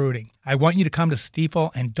we're recruiting, I want you to come to Stifel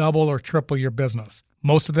and double or triple your business.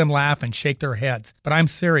 Most of them laugh and shake their heads, but I'm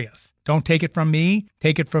serious. Don't take it from me.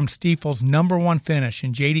 Take it from Stifel's #1 finish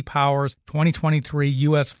in J.D. Power's 2023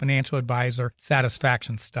 U.S. Financial Advisor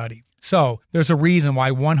Satisfaction Study. So, there's a reason why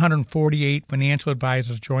 148 financial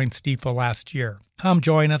advisors joined Stifel last year. Come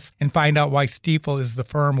join us and find out why Stifel is the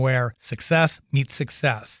firm where success meets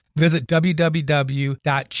success. Visit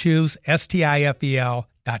www.choosestifel.com.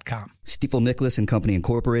 Stifel Nicholas and Company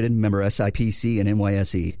Incorporated, member SIPC and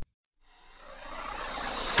NYSE.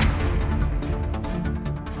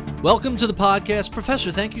 Welcome to the podcast.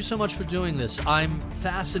 Professor, thank you so much for doing this. I'm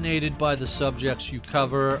fascinated by the subjects you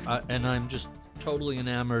cover, and I'm just totally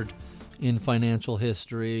enamored in financial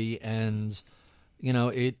history. And, you know,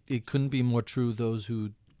 it couldn't be more true. Those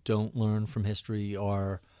who don't learn from history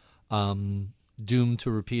are doomed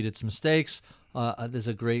to repeat its mistakes. There's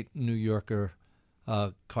a great New Yorker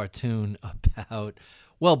cartoon about,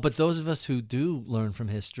 well, but those of us who do learn from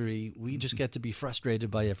history, we just get to be frustrated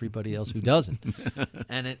by everybody else who doesn't.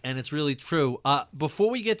 and it's really true. Before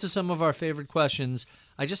we get to some of our favorite questions,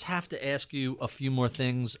 I just have to ask you a few more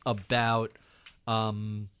things about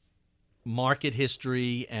market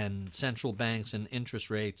history and central banks and interest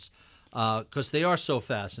rates. because they are so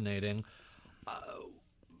fascinating.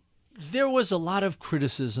 There was a lot of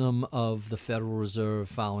criticism of the Federal Reserve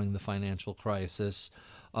following the financial crisis,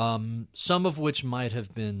 some of which might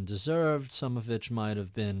have been deserved, some of which might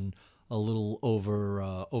have been a little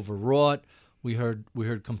overwrought. We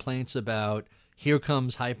heard complaints about here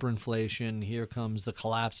comes hyperinflation, here comes the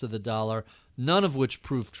collapse of the dollar, none of which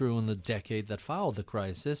proved true in the decade that followed the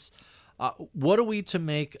crisis. What are we to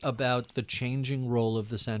make about the changing role of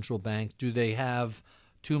the central bank? Do they have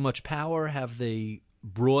too much power? Have they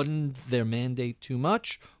broadened their mandate too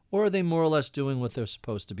much? Or are they more or less doing what they're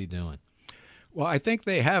supposed to be doing? Well, I think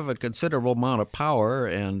they have a considerable amount of power,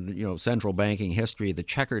 and central banking history, the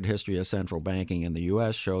checkered history of central banking in the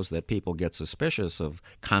U.S. shows that people get suspicious of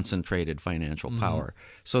concentrated financial power.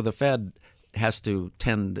 So the Fed has to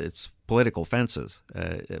tend its political fences.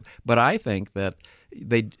 But I think that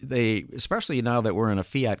they especially now that we're in a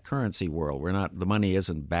fiat currency world, the money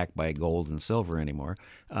isn't backed by gold and silver anymore.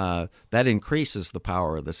 That increases the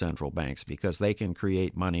power of the central banks because they can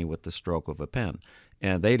create money with the stroke of a pen.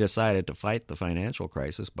 And they decided to fight the financial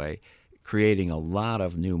crisis by creating a lot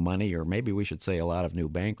of new money, or maybe we should say a lot of new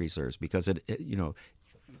bank reserves, because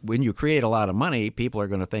when you create a lot of money, people are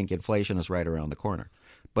going to think inflation is right around the corner.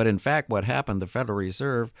 But in fact, what happened, the Federal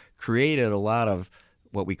Reserve created a lot of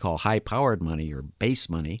what we call high-powered money or base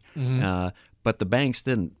money, but the banks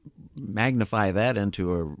didn't magnify that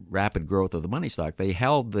into a rapid growth of the money stock. They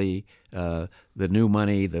held the new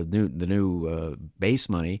money, the new base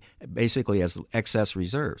money, basically as excess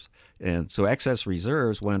reserves, and so excess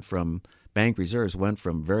reserves bank reserves went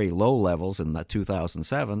from very low levels in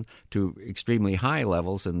 2007 to extremely high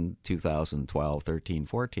levels in 2012, 13,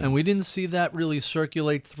 14. And we didn't see that really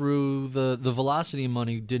circulate through the velocity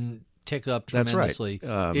money didn't tick up tremendously.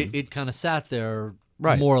 That's right. It kind of sat there.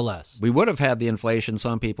 Right. More or less. We would have had the inflation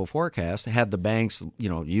some people forecast had the banks,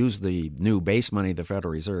 used the new base money the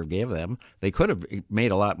Federal Reserve gave them. They could have made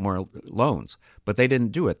a lot more loans, but they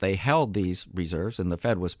didn't do it. They held these reserves, and the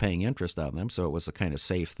Fed was paying interest on them, so it was a kind of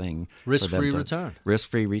safe thing. Risk-free return.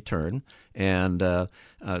 Risk-free return. And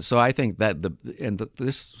so I think that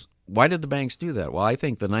why did the banks do that? Well, I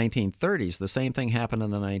think the 1930s, the same thing happened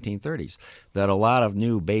in the 1930s, that a lot of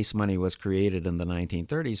new base money was created in the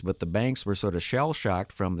 1930s, but the banks were sort of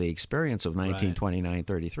shell-shocked from the experience of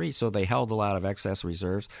 1929-33, so they held a lot of excess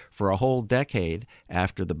reserves for a whole decade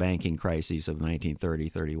after the banking crises of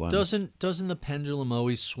 1930-31. Doesn't the pendulum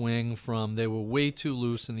always swing from they were way too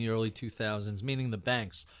loose in the early 2000s, meaning the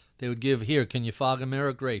banks, they would give, here, can you fog a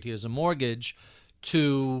mirror? Great, here's a mortgage,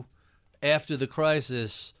 to after the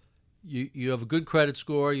crisis, you have a good credit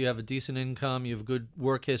score, you have a decent income, you have a good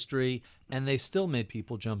work history, and they still made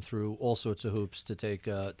people jump through all sorts of hoops to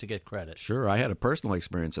get credit. Sure, I had a personal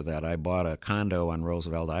experience of that. I bought a condo on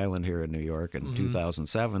Roosevelt Island here in New York in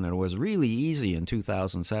 2007, and it was really easy in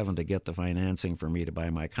 2007 to get the financing for me to buy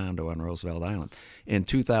my condo on Roosevelt Island. In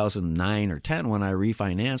 2009 or 10, when I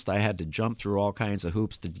refinanced, I had to jump through all kinds of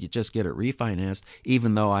hoops to just get it refinanced,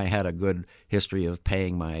 even though I had a good history of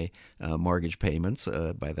paying my mortgage payments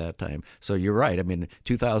by that time. So you're right. I mean,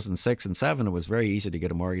 2006 and 7, it was very easy to get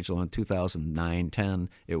a mortgage loan. 2009, 10,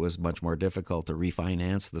 it was much more difficult to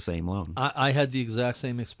refinance the same loan. I had the exact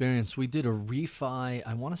same experience. We did a refi,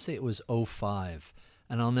 I want to say it was 05,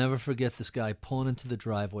 and I'll never forget this guy pulling into the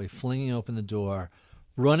driveway, flinging open the door,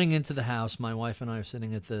 running into the house. My wife and I are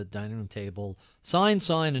sitting at the dining room table. Sign,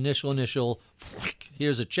 initial.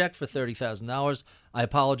 Here's a check for $30,000. I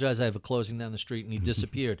apologize, I have a closing down the street, and he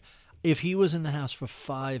disappeared. If he was in the house for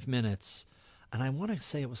 5 minutes, and I want to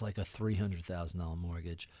say it was like a $300,000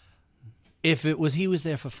 mortgage, if he was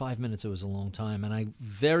there for 5 minutes, it was a long time. And I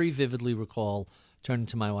very vividly recall turning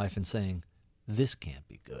to my wife and saying, this can't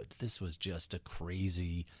be good. This was just a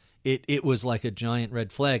crazy, it was like a giant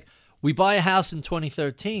red flag. We buy a house in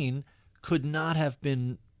 2013, could not have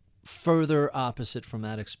been further opposite from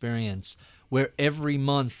that experience, where every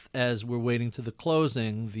month as we're waiting to the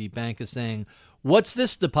closing, the bank is saying, what's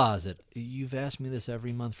this deposit? You've asked me this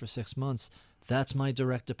every month for 6 months. That's my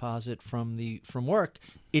direct deposit from work.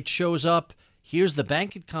 It shows up. Here's the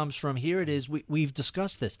bank it comes from. Here it is. We've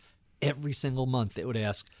discussed this. Every single month they would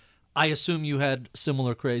ask. I assume you had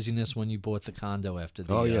similar craziness when you bought the condo after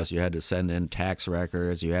the... Oh, yes. You had to send in tax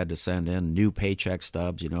records. You had to send in new paycheck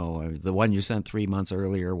stubs. The one you sent 3 months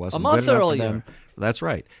earlier wasn't good enough for them. That's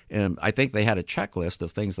right. And I think they had a checklist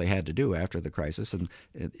of things they had to do after the crisis, and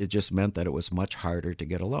it just meant that it was much harder to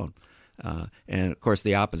get a loan. And, of course,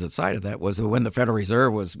 the opposite side of that was that when the Federal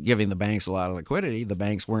Reserve was giving the banks a lot of liquidity, the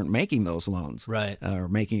banks weren't making those loans, right, or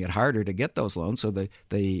making it harder to get those loans. So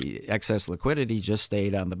the excess liquidity just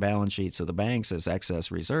stayed on the balance sheets of the banks as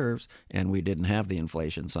excess reserves, and we didn't have the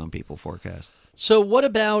inflation some people forecast. So what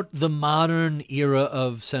about the modern era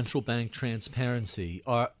of central bank transparency?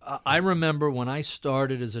 I remember when I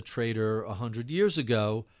started as a trader 100 years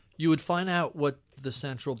ago, you would find out what the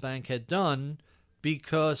central bank had done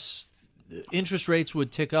because interest rates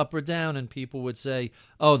would tick up or down, and people would say,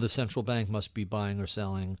 oh, the central bank must be buying or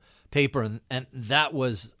selling paper. And that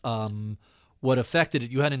was what affected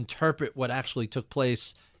it. You had to interpret what actually took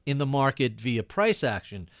place in the market via price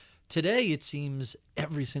action. Today, it seems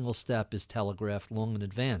every single step is telegraphed long in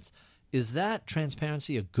advance. Is that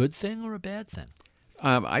transparency a good thing or a bad thing?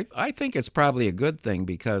 I think it's probably a good thing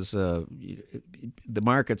because the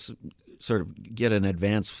markets sort of get an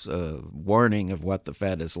advance warning of what the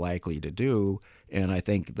Fed is likely to do, and I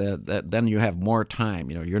think that then you have more time.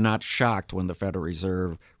 You're not shocked when the Federal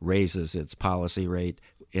Reserve raises its policy rate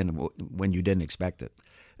when you didn't expect it.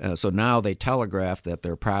 So now they telegraph that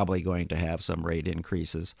they're probably going to have some rate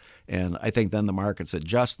increases, and I think then the markets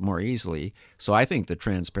adjust more easily. So I think the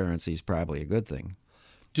transparency is probably a good thing.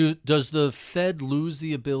 Does the Fed lose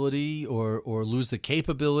the ability or lose the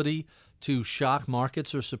capability to shock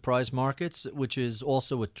markets or surprise markets, which is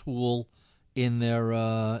also a tool in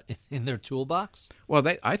their toolbox? Well,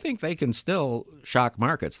 I think they can still shock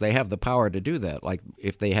markets. They have the power to do that. Like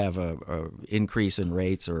if they have a increase in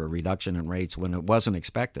rates or a reduction in rates when it wasn't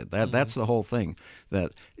expected. That's the whole thing.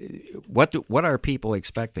 That what are people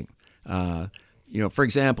expecting? For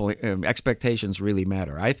example, expectations really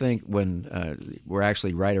matter. I think when we're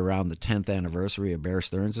actually right around the 10th anniversary of Bear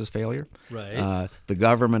Stearns' failure, right. The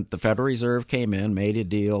government, the Federal Reserve came in, made a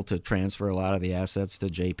deal to transfer a lot of the assets to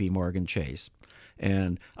J.P. Morgan Chase.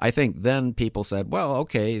 And I think then people said, well,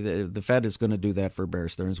 okay, the Fed is going to do that for Bear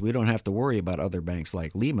Stearns. We don't have to worry about other banks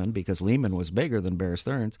like Lehman because Lehman was bigger than Bear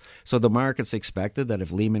Stearns. So the markets expected that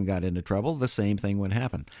if Lehman got into trouble, the same thing would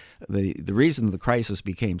happen. The reason the crisis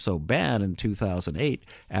became so bad in 2008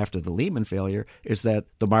 after the Lehman failure is that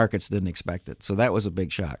the markets didn't expect it. So that was a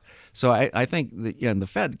big shock. So I think the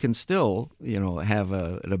Fed can still have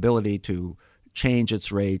an ability to change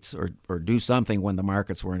its rates or do something when the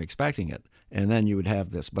markets weren't expecting it. And then you would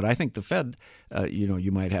have this. But I think the Fed,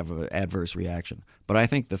 you might have an adverse reaction. But I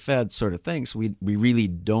think the Fed sort of thinks we really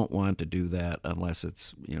don't want to do that unless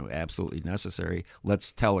it's absolutely necessary.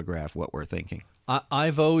 Let's telegraph what we're thinking.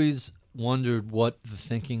 I've always wondered what the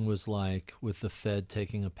thinking was like with the Fed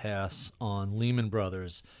taking a pass on Lehman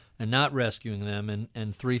Brothers and not rescuing them.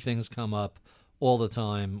 And three things come up all the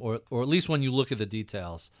time, or at least when you look at the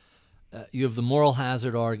details. You have the moral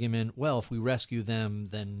hazard argument. Well, if we rescue them,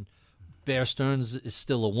 then Bear Stearns is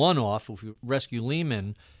still a one-off. If we rescue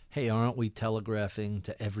Lehman, hey, aren't we telegraphing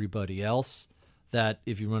to everybody else that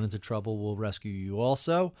if you run into trouble, we'll rescue you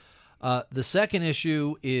also? The second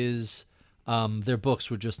issue is their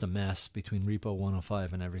books were just a mess between Repo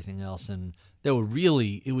 105 and everything else, and it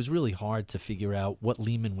was really hard to figure out what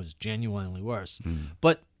Lehman was genuinely worse.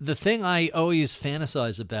 But the thing I always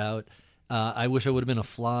fantasize about, I wish I would have been a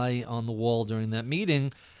fly on the wall during that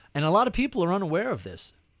meeting, and a lot of people are unaware of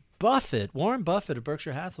this. Warren Buffett of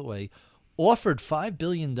Berkshire Hathaway, offered $5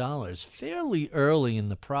 billion fairly early in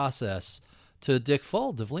the process to Dick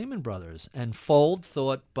Fuld of Lehman Brothers. And Fuld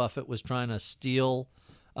thought Buffett was trying to steal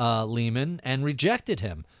Lehman and rejected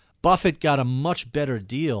him. Buffett got a much better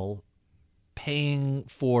deal paying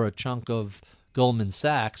for a chunk of Goldman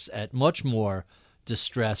Sachs at much more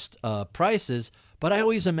distressed prices. But I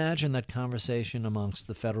always imagine that conversation amongst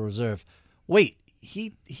the Federal Reserve. Wait,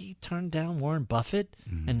 he turned down Warren Buffett,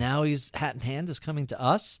 and now he's hat in hand is coming to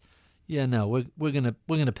us. Yeah, no, we're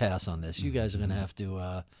gonna pass on this. You guys are gonna have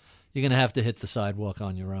to you're gonna have to hit the sidewalk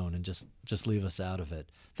on your own and just leave us out of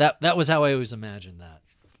it. That was how I always imagined that.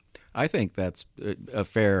 I think that's a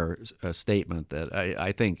fair statement. That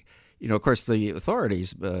I think. Of course, the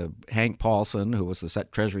authorities, Hank Paulson, who was the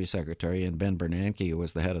Treasury Secretary, and Ben Bernanke, who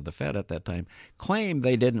was the head of the Fed at that time, claimed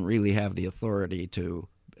they didn't really have the authority to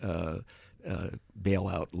bail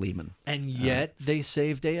out Lehman. And yet they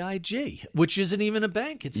saved AIG, which isn't even a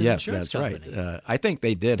bank. It's an insurance company. Yes, that's right. I think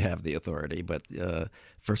they did have the authority, but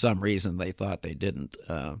for some reason they thought they didn't.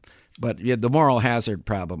 But the moral hazard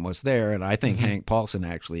problem was there, and I think Hank Paulson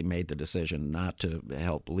actually made the decision not to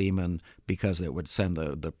help Lehman because it would send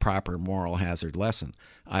the proper moral hazard lesson.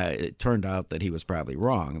 It turned out that he was probably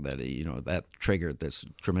wrong, that that triggered this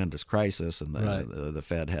tremendous crisis, and the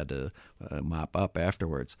Fed had to mop up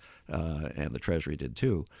afterwards, and the Treasury did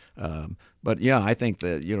too. But yeah, I think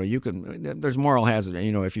that you can. There's moral hazard.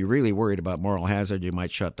 If you're really worried about moral hazard, you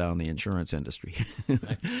might shut down the insurance industry.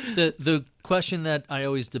 The question that I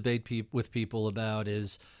always debate with people about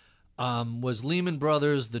is, was Lehman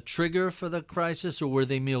Brothers the trigger for the crisis, or were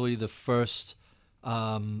they merely the first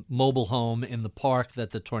mobile home in the park that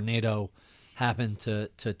the tornado happened to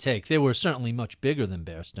take? They were certainly much bigger than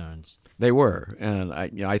Bear Stearns. They were, and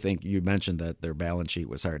I think you mentioned that their balance sheet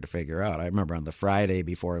was hard to figure out. I remember on the Friday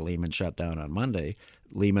before Lehman shut down on Monday,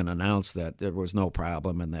 Lehman announced that there was no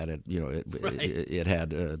problem and that it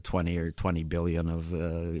had 20 billion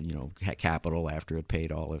of capital after it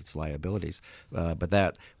paid all of its liabilities, but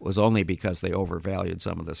that was only because they overvalued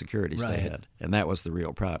some of the securities they had, and that was the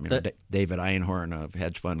real problem. David Einhorn, a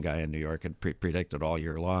hedge fund guy in New York, had predicted all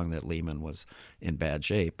year long that Lehman was in bad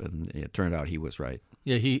shape, and it turned out he was right.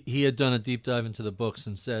 Yeah, he had done a deep dive into the books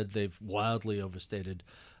and said they've wildly overstated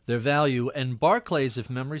their value. And Barclays, if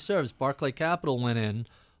memory serves, Barclay Capital went in,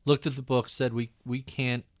 looked at the books, said we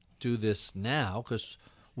can't do this now because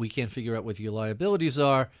we can't figure out what your liabilities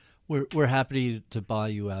are. We're happy to buy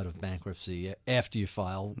you out of bankruptcy after you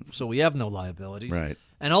file, so we have no liabilities. Right.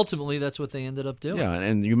 And ultimately, that's what they ended up doing. Yeah,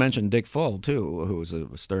 and you mentioned Dick Fuld, too, who was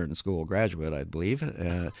a Stern School graduate, I believe.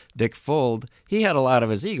 Dick Fuld, he had a lot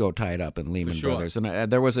of his ego tied up in Lehman Brothers. And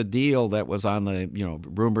there was a deal that was on the,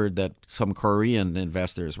 rumored that some Korean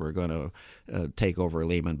investors were going to take over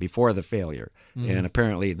Lehman before the failure. Mm-hmm. And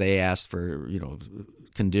apparently they asked for,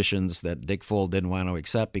 conditions that Dick Fuld didn't want to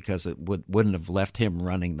accept because it wouldn't have left him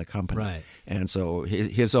running the company. Right. And so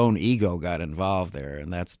his own ego got involved there,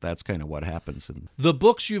 and that's kind of what happens. The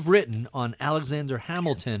books you've written on Alexander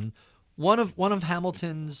Hamilton, one of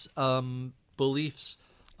Hamilton's beliefs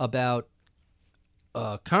about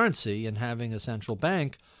currency and having a central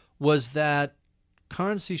bank was that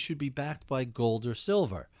currency should be backed by gold or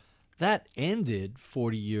silver. That ended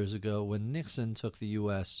 40 years ago when Nixon took the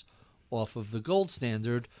U.S. off of the gold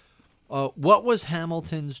standard. What was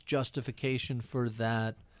Hamilton's justification for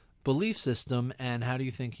that belief system, and how do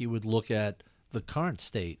you think he would look at the current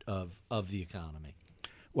state of the economy?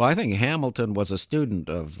 Well, I think Hamilton was a student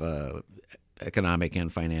of economic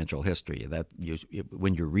and financial history. That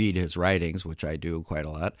when you read his writings, which I do quite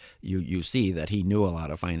a lot, you see that he knew a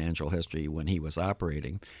lot of financial history when he was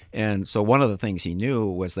operating. And so one of the things he knew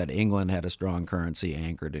was that England had a strong currency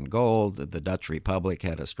anchored in gold, the Dutch Republic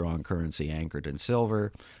had a strong currency anchored in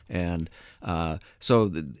silver, and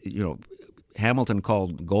Hamilton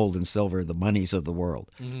called gold and silver the monies of the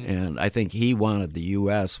world. Mm-hmm. And I think he wanted the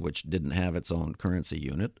U.S., which didn't have its own currency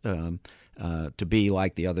unit, to be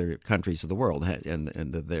like the other countries of the world, and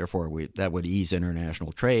therefore that would ease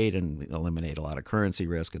international trade and eliminate a lot of currency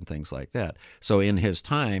risk and things like that. So in his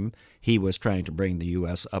time, he was trying to bring the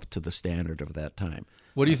U.S. up to the standard of that time.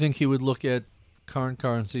 What do you think he would look at current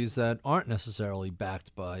currencies that aren't necessarily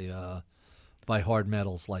backed by hard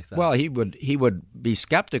metals like that? Well, he would be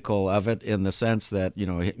skeptical of it in the sense that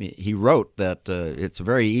he wrote that it's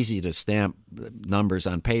very easy to stamp numbers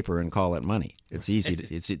on paper and call it money. It's easy.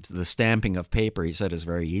 It's the stamping of paper, he said, is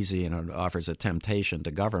very easy, and it offers a temptation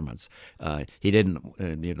to governments. He didn't.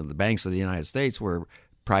 The banks of the United States were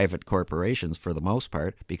private corporations for the most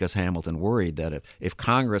part, because Hamilton worried that if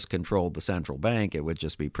Congress controlled the central bank, it would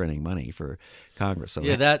just be printing money for Congress. So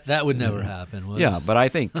that would never happen, would it? But I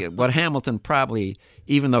think what Hamilton probably,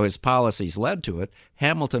 even though his policies led to it,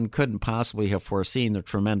 Hamilton couldn't possibly have foreseen the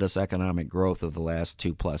tremendous economic growth of the last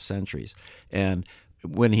 2+ centuries. And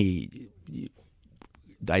when he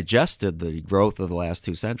digested the growth of the last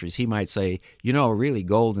 2 centuries, he might say, really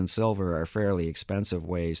gold and silver are fairly expensive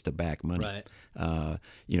ways to back money. Right.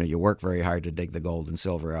 You work very hard to dig the gold and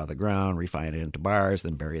silver out of the ground, refine it into bars,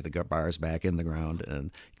 then bury the bars back in the ground.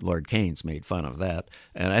 And Lord Keynes made fun of that.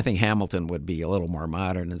 And I think Hamilton would be a little more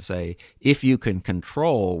modern and say, if you can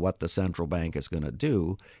control what the central bank is going to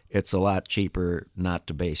do, it's a lot cheaper not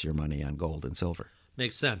to base your money on gold and silver.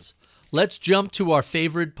 Makes sense. Let's jump to our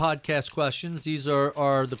favorite podcast questions. These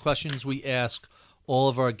are the questions we ask all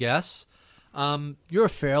of our guests. You're a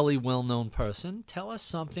fairly well-known person. Tell us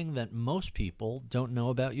something that most people don't know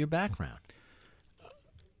about your background.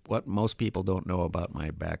 What most people don't know about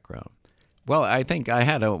my background? Well, I think I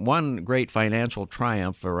had one great financial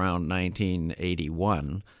triumph around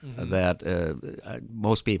 1981 that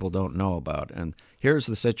most people don't know about. And here's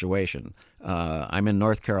the situation. I'm in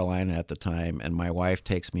North Carolina at the time, and my wife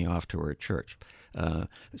takes me off to her church.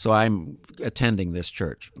 So I'm attending this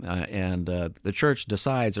church, and the church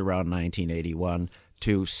decides around 1981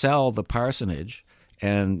 to sell the parsonage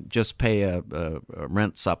and just pay a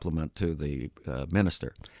rent supplement to the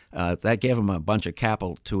minister. that gave them a bunch of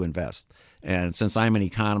capital to invest. And since I'm an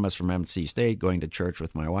economist from NC State, going to church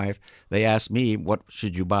with my wife, they asked me, what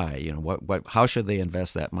should you buy? You know, how should they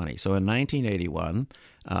invest that money? So in 1981,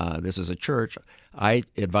 this is a church, I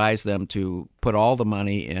advised them to put all the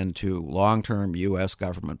money into long-term U.S.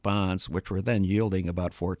 government bonds, which were then yielding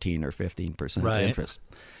about 14 or 15% interest.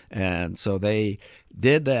 And so they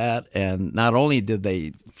did that, and not only did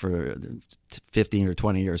they, for 15 or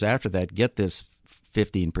 20 years after that, get this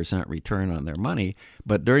 15% return on their money,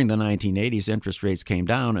 but during the 1980s, interest rates came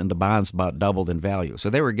down and the bonds about doubled in value. So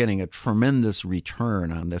they were getting a tremendous return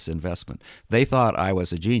on this investment. They thought I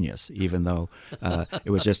was a genius, even though it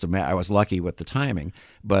was just I was lucky with the timing.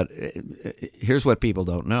 But here's what people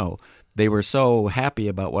don't know. They were so happy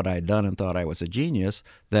about what I'd done and thought I was a genius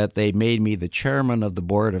that they made me the chairman of the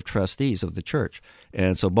board of trustees of the church.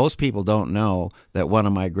 And so most people don't know that one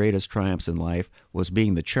of my greatest triumphs in life was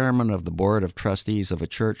being the chairman of the board of trustees of a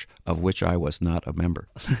church of which I was not a member.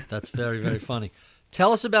 That's very, very funny.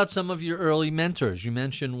 Tell us about some of your early mentors. You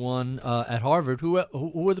mentioned one at Harvard. Who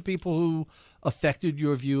were the people who affected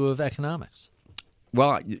your view of economics?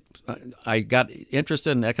 Well, I got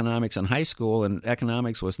interested in economics in high school, and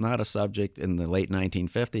economics was not a subject in the late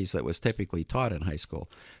 1950s that was typically taught in high school.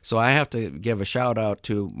 So I have to give a shout out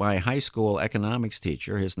to my high school economics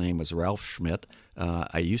teacher. His name was Ralph Schmidt.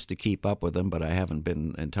 I used to keep up with him, but I haven't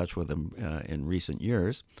been in touch with him in recent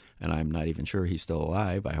years, and I'm not even sure he's still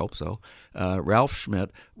alive. I hope so. Ralph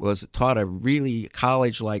Schmidt taught a really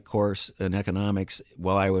college-like course in economics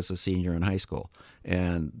while I was a senior in high school.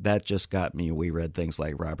 And that just got me. We read things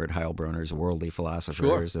like Robert Heilbronner's Worldly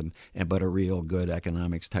Philosophers, but a real good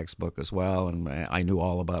economics textbook as well. And I knew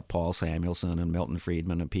all about Paul Samuelson and Milton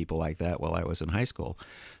Friedman and people like that while I was in high school.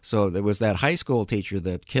 So there was that high school teacher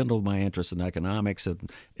that kindled my interest in economics,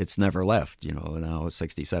 and it's never left. You know, now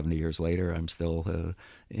 60, 70 years later, I'm still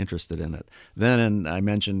interested in it. Then I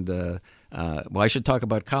mentioned, well, I should talk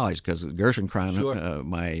about college because Gerschenkron,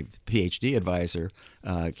 my PhD advisor,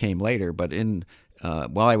 came later. But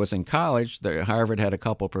while I was in college, Harvard had a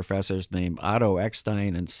couple professors named Otto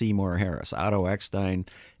Eckstein and Seymour Harris. Otto Eckstein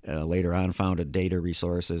later on founded Data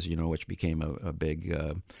Resources, which became a big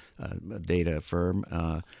data firm.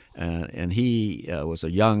 And he was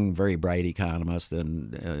a young, very bright economist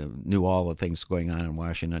and knew all the things going on in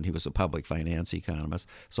Washington. He was a public finance economist,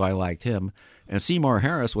 so I liked him. And Seymour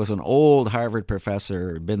Harris was an old Harvard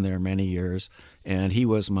professor, been there many years, and he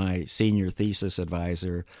was my senior thesis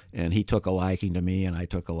advisor, and he took a liking to me, and I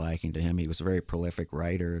took a liking to him. He was a very prolific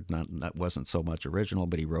writer, not wasn't so much original,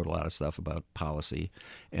 but he wrote a lot of stuff about policy.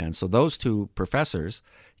 And so those two professors,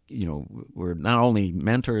 were not only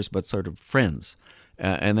mentors but sort of friends.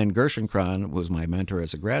 And then Gerschenkron was my mentor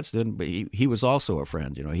as a grad student, but he was also a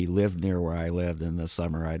friend. He lived near where I lived. In the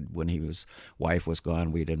summer, when his wife was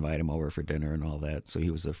gone, we'd invite him over for dinner and all that. So he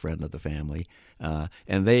was a friend of the family.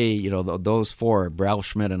 And they, those four, Ralph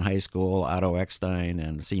Schmidt in high school, Otto Eckstein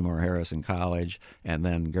and Seymour Harris in college, and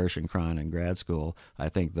then Gerschenkron in grad school, I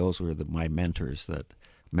think those were my mentors that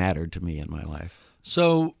mattered to me in my life.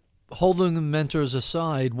 So holding the mentors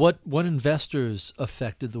aside, what investors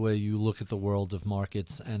affected the way you look at the world of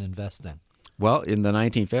markets and investing? Well, in the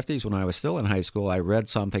 1950s, when I was still in high school, I read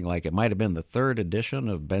something like, it might have been the third edition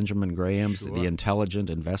of Benjamin Graham's The Intelligent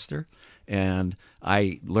Investor. And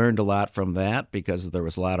I learned a lot from that because there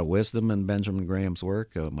was a lot of wisdom in Benjamin Graham's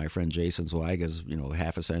work. My friend Jason Zweig,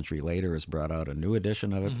 half a century later, has brought out a new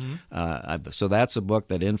edition of it. Mm-hmm. So that's a book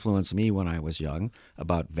that influenced me when I was young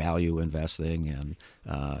about value investing and,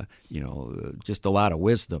 just a lot of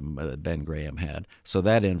wisdom that Ben Graham had. So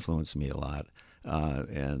that influenced me a lot.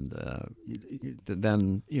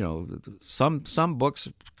 Then some books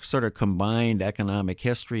sort of combined economic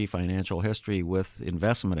history, financial history with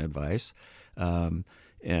investment advice. And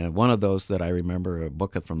one of those that I remember, a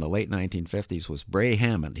book from the late 1950s, was Bray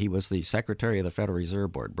Hammond. He was the secretary of the Federal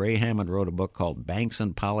Reserve Board. Bray Hammond wrote a book called Banks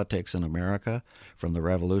and Politics in America, from the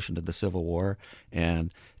Revolution to the Civil War.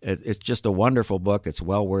 And it's just a wonderful book. It's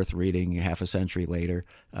well worth reading half a century later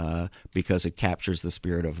because it captures the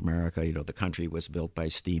spirit of America. The country was built by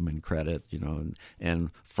steam and credit,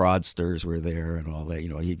 and fraudsters were there and all that.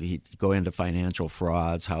 He'd go into financial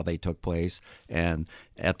frauds, how they took place. And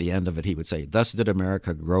at the end of it, he would say, "Thus did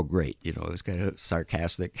America grow great." It was kind of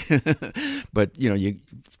sarcastic. But,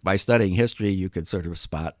 by studying history, you could sort of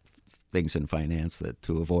spot things in finance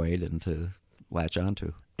to avoid and to latch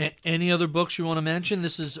onto. Any other books you want to mention?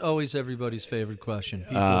 This is always everybody's favorite question.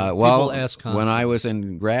 People ask constantly. When I was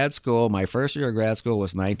in grad school, my first year of grad school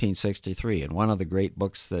was 1963, and one of the great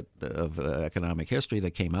books of economic history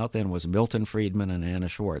that came out then was Milton Friedman and Anna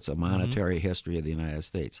Schwartz, A Monetary History of the United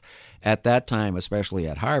States. At that time, especially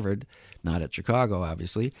at Harvard, not at Chicago,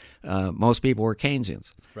 obviously, most people were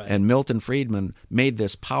Keynesians. Right. And Milton Friedman made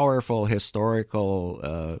this powerful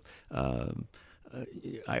historical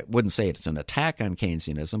I wouldn't say it's an attack on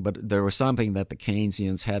Keynesianism, but there was something that the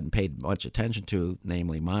Keynesians hadn't paid much attention to,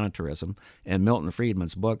 namely monetarism. And Milton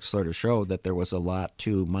Friedman's book sort of showed that there was a lot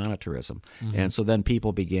to monetarism. And so then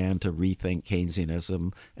people began to rethink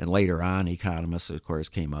Keynesianism, and later on economists, of course,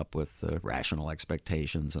 came up with rational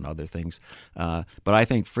expectations and other things. But I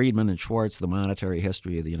think Friedman and Schwartz, The Monetary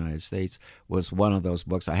History of the United States, was one of those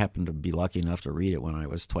books. I happened to be lucky enough to read it when I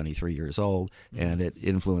was 23 years old, and it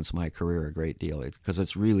influenced my career a great deal because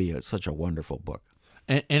it's really such a wonderful book.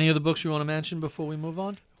 Any other books you want to mention before we move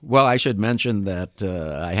on? Well, I should mention that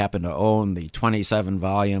I happen to own the 27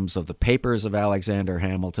 volumes of the Papers of Alexander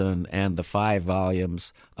Hamilton and the 5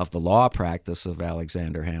 volumes of the Law Practice of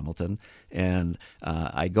Alexander Hamilton. And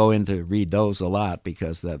I go in to read those a lot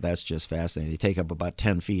because that's just fascinating. They take up about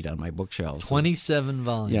 10 feet on my bookshelves. 27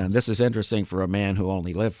 volumes. Yeah, and this is interesting for a man who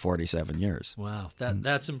only lived 47 years. Wow,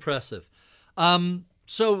 that's impressive.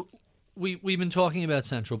 So we've been talking about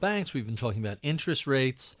central banks. We've been talking about interest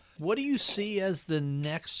rates. What do you see as the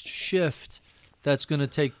next shift that's going to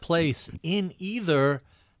take place in either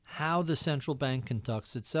how the central bank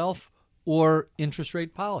conducts itself or interest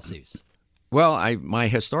rate policies? Well, my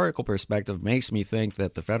historical perspective makes me think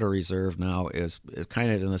that the Federal Reserve now is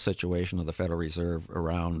kind of in the situation of the Federal Reserve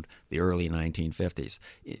around the early 1950s.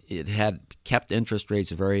 It had kept interest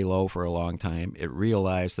rates very low for a long time. It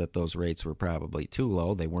realized that those rates were probably too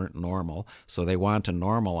low. They weren't normal, so they want to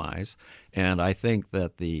normalize. And I think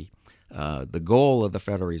that the goal of the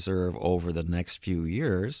Federal Reserve over the next few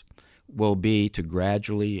years will be to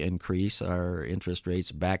gradually increase our interest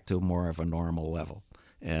rates back to more of a normal level.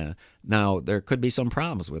 Now, there could be some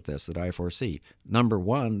problems with this that I foresee. Number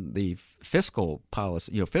one, the fiscal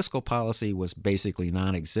policy. Fiscal policy was basically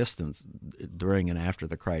non-existent during and after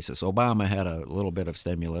the crisis. Obama had a little bit of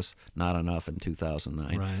stimulus, not enough in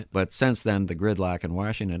 2009. Right. But since then, the gridlock in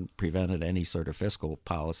Washington prevented any sort of fiscal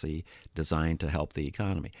policy designed to help the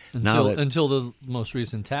economy. Until the most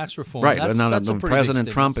recent tax reform. Right. That's a pretty President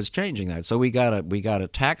big Trump stimulus. is changing that. So we got a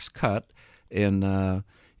tax cut in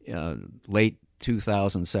late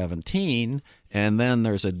 2017, and then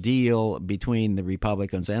there's a deal between the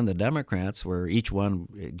Republicans and the Democrats where each one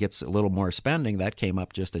gets a little more spending. That came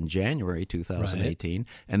up just in January 2018. Right.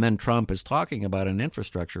 And then Trump is talking about an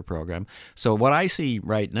infrastructure program. So what I see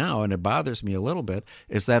right now, and it bothers me a little bit,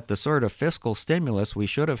 is that the sort of fiscal stimulus we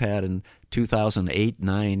should have had in 2008,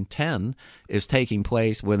 9, 10 is taking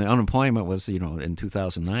place when the unemployment was, in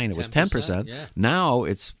 2009, it was 10%. Yeah. Now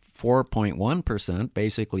it's 4.1%,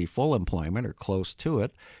 basically full employment or close to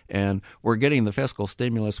it. And we're getting the fiscal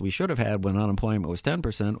stimulus we should have had when unemployment was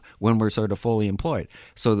 10% when we're sort of fully employed.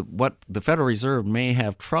 So what the Federal Reserve may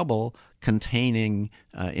have trouble containing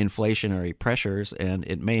inflationary pressures, and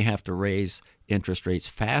it may have to raise interest rates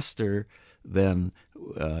faster than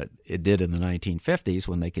it did in the 1950s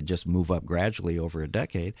when they could just move up gradually over a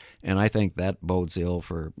decade. And I think that bodes ill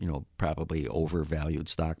for, probably overvalued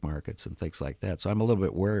stock markets and things like that. So I'm a little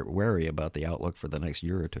bit wary about the outlook for the next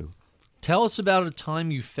year or two. Tell us about a time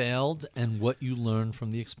you failed and what you learned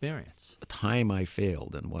from the experience. A time I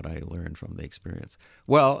failed and what I learned from the experience.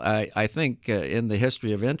 Well, I think in the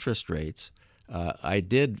history of interest rates, I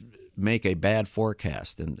did make a bad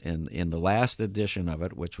forecast in the last edition of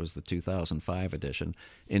it, which was the 2005 edition.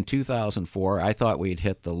 In 2004, I thought we'd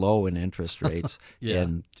hit the low in interest rates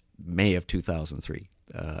in May of 2003.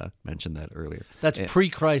 Mentioned that earlier. That's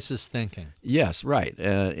pre-crisis thinking. Yes, right.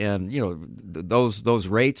 And those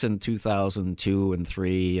rates in 2002 and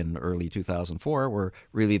 3 and early 2004 were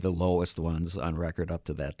really the lowest ones on record up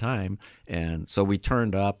to that time. And so we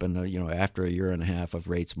turned up, and after a year and a half of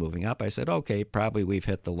rates moving up, I said, okay, probably we've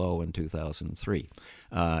hit the low in 2003.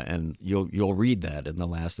 And you'll read that in the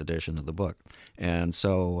last edition of the book. And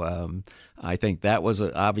so I think that was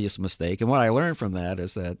an obvious mistake. And what I learned from that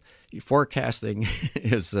is that forecasting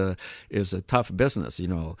is a tough business.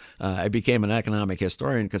 I became an economic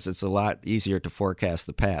historian because it's a lot easier to forecast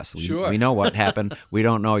the past. We know what happened. We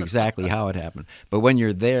don't know exactly how it happened. But when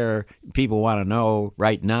you're there, people want to know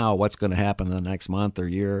right now what's going to happen in the next month or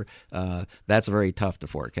year. That's very tough to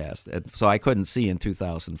forecast. And so I couldn't see in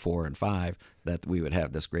 2004 and 5 that we would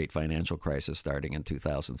have this great financial crisis starting in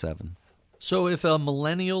 2007. So if a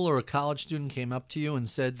millennial or a college student came up to you and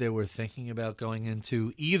said they were thinking about going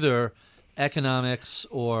into either economics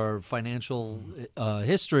or financial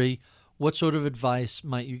history, what sort of advice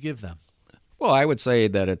might you give them? Well, I would say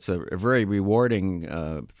that it's a very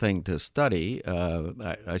rewarding thing to study.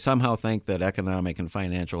 I somehow think that economic and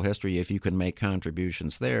financial history, if you can make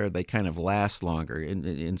contributions there, they kind of last longer.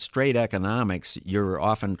 In straight economics, you're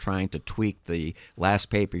often trying to tweak the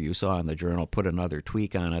last paper you saw in the journal, put another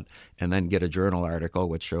tweak on it, and then get a journal article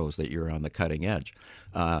which shows that you're on the cutting edge.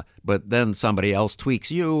 But then somebody else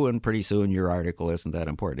tweaks you, and pretty soon your article isn't that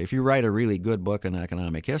important. If you write a really good book in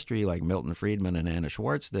economic history, like Milton Friedman and Anna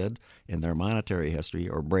Schwartz did in their monetary history,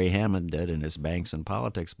 or Bray Hammond did in his Banks and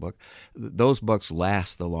Politics book, those books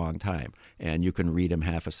last a long time, and you can read them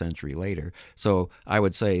half a century later. So I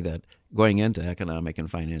would say that going into economic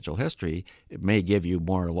and financial history, it may give you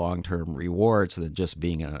more long-term rewards than just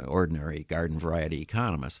being an ordinary garden variety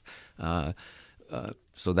economist.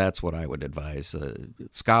 So that's what I would advise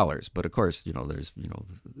scholars. But of course,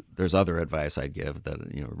 there's other advice I'd give. That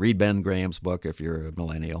read Ben Graham's book if you're a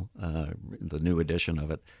millennial, the new edition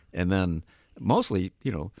of it, and then mostly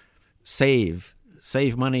save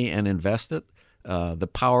money and invest it. The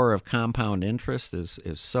power of compound interest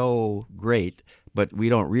is so great, but we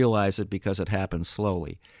don't realize it because it happens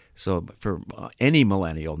slowly. So for any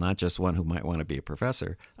millennial, not just one who might want to be a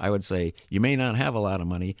professor, I would say you may not have a lot of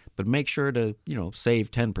money, but make sure to,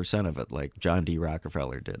 save 10% of it like John D.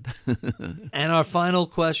 Rockefeller did. And our final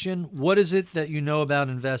question, what is it that you know about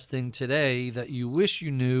investing today that you wish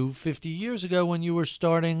you knew 50 years ago when you were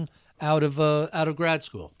starting out of grad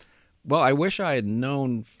school? Well, I wish I had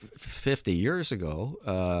known 50 years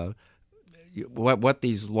ago what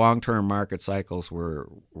these long-term market cycles were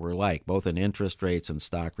like, both in interest rates and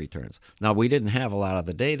stock returns. Now, we didn't have a lot of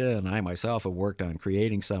the data, and I myself have worked on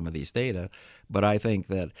creating some of these data, but I think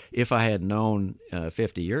that if I had known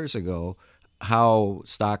 50 years ago how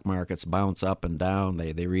stock markets bounce up and down,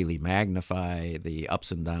 they really magnify the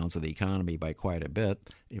ups and downs of the economy by quite a bit.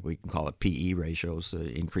 We can call it PE ratios,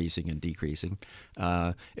 increasing and decreasing.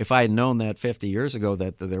 If I had known that 50 years ago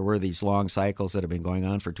that there were these long cycles that have been going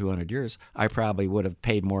on for 200 years, I probably would have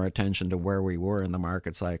paid more attention to where we were in the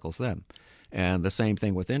market cycles then. And the same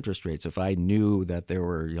thing with interest rates. If I knew that there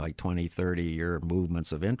were like 20, 30-year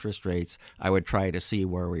movements of interest rates, I would try to see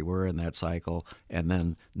where we were in that cycle and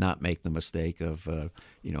then not make the mistake of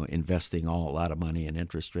investing a lot of money in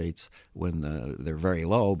interest rates when they're very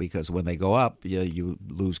low, because when they go up, you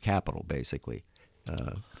lose capital, basically.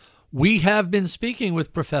 We have been speaking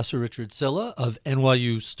with Professor Richard Sylla of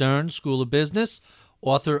NYU Stern School of Business,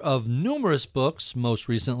 author of numerous books, most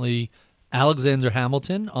recently Alexander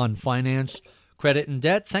Hamilton on finance, credit, and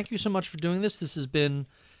debt. Thank you so much for doing this. This has been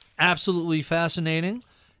absolutely fascinating.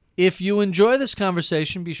 If you enjoy this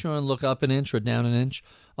conversation, be sure and look up an inch or down an inch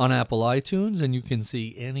on Apple iTunes, and you can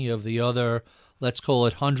see any of the other, let's call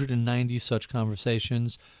it 190 such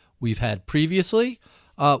conversations we've had previously.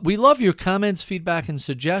 We love your comments, feedback, and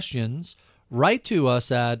suggestions. Write to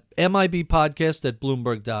us at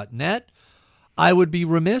mibpodcast@bloomberg.net. I would be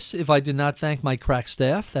remiss if I did not thank my crack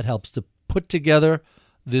staff that helps to put together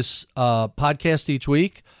this podcast each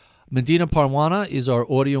week. Medina Parwana is our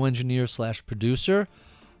audio engineer / producer.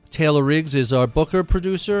 Taylor Riggs is our booker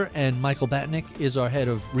producer, and Michael Batnick is our head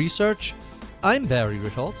of research. I'm Barry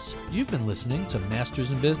Ritholtz. You've been listening to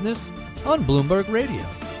Masters in Business on Bloomberg Radio.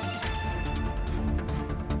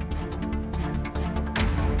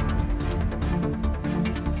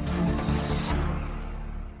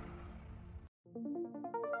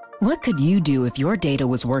 What could you do if your data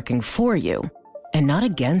was working for you and not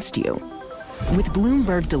against you? With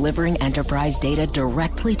Bloomberg delivering enterprise data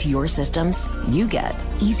directly to your systems, you get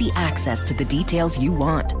easy access to the details you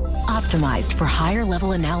want, optimized for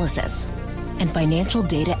higher-level analysis, and financial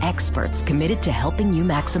data experts committed to helping you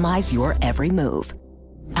maximize your every move.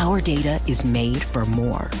 Our data is made for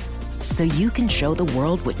more, so you can show the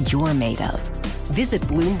world what you're made of. Visit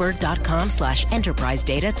Bloomberg.com/enterprise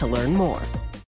data to learn more.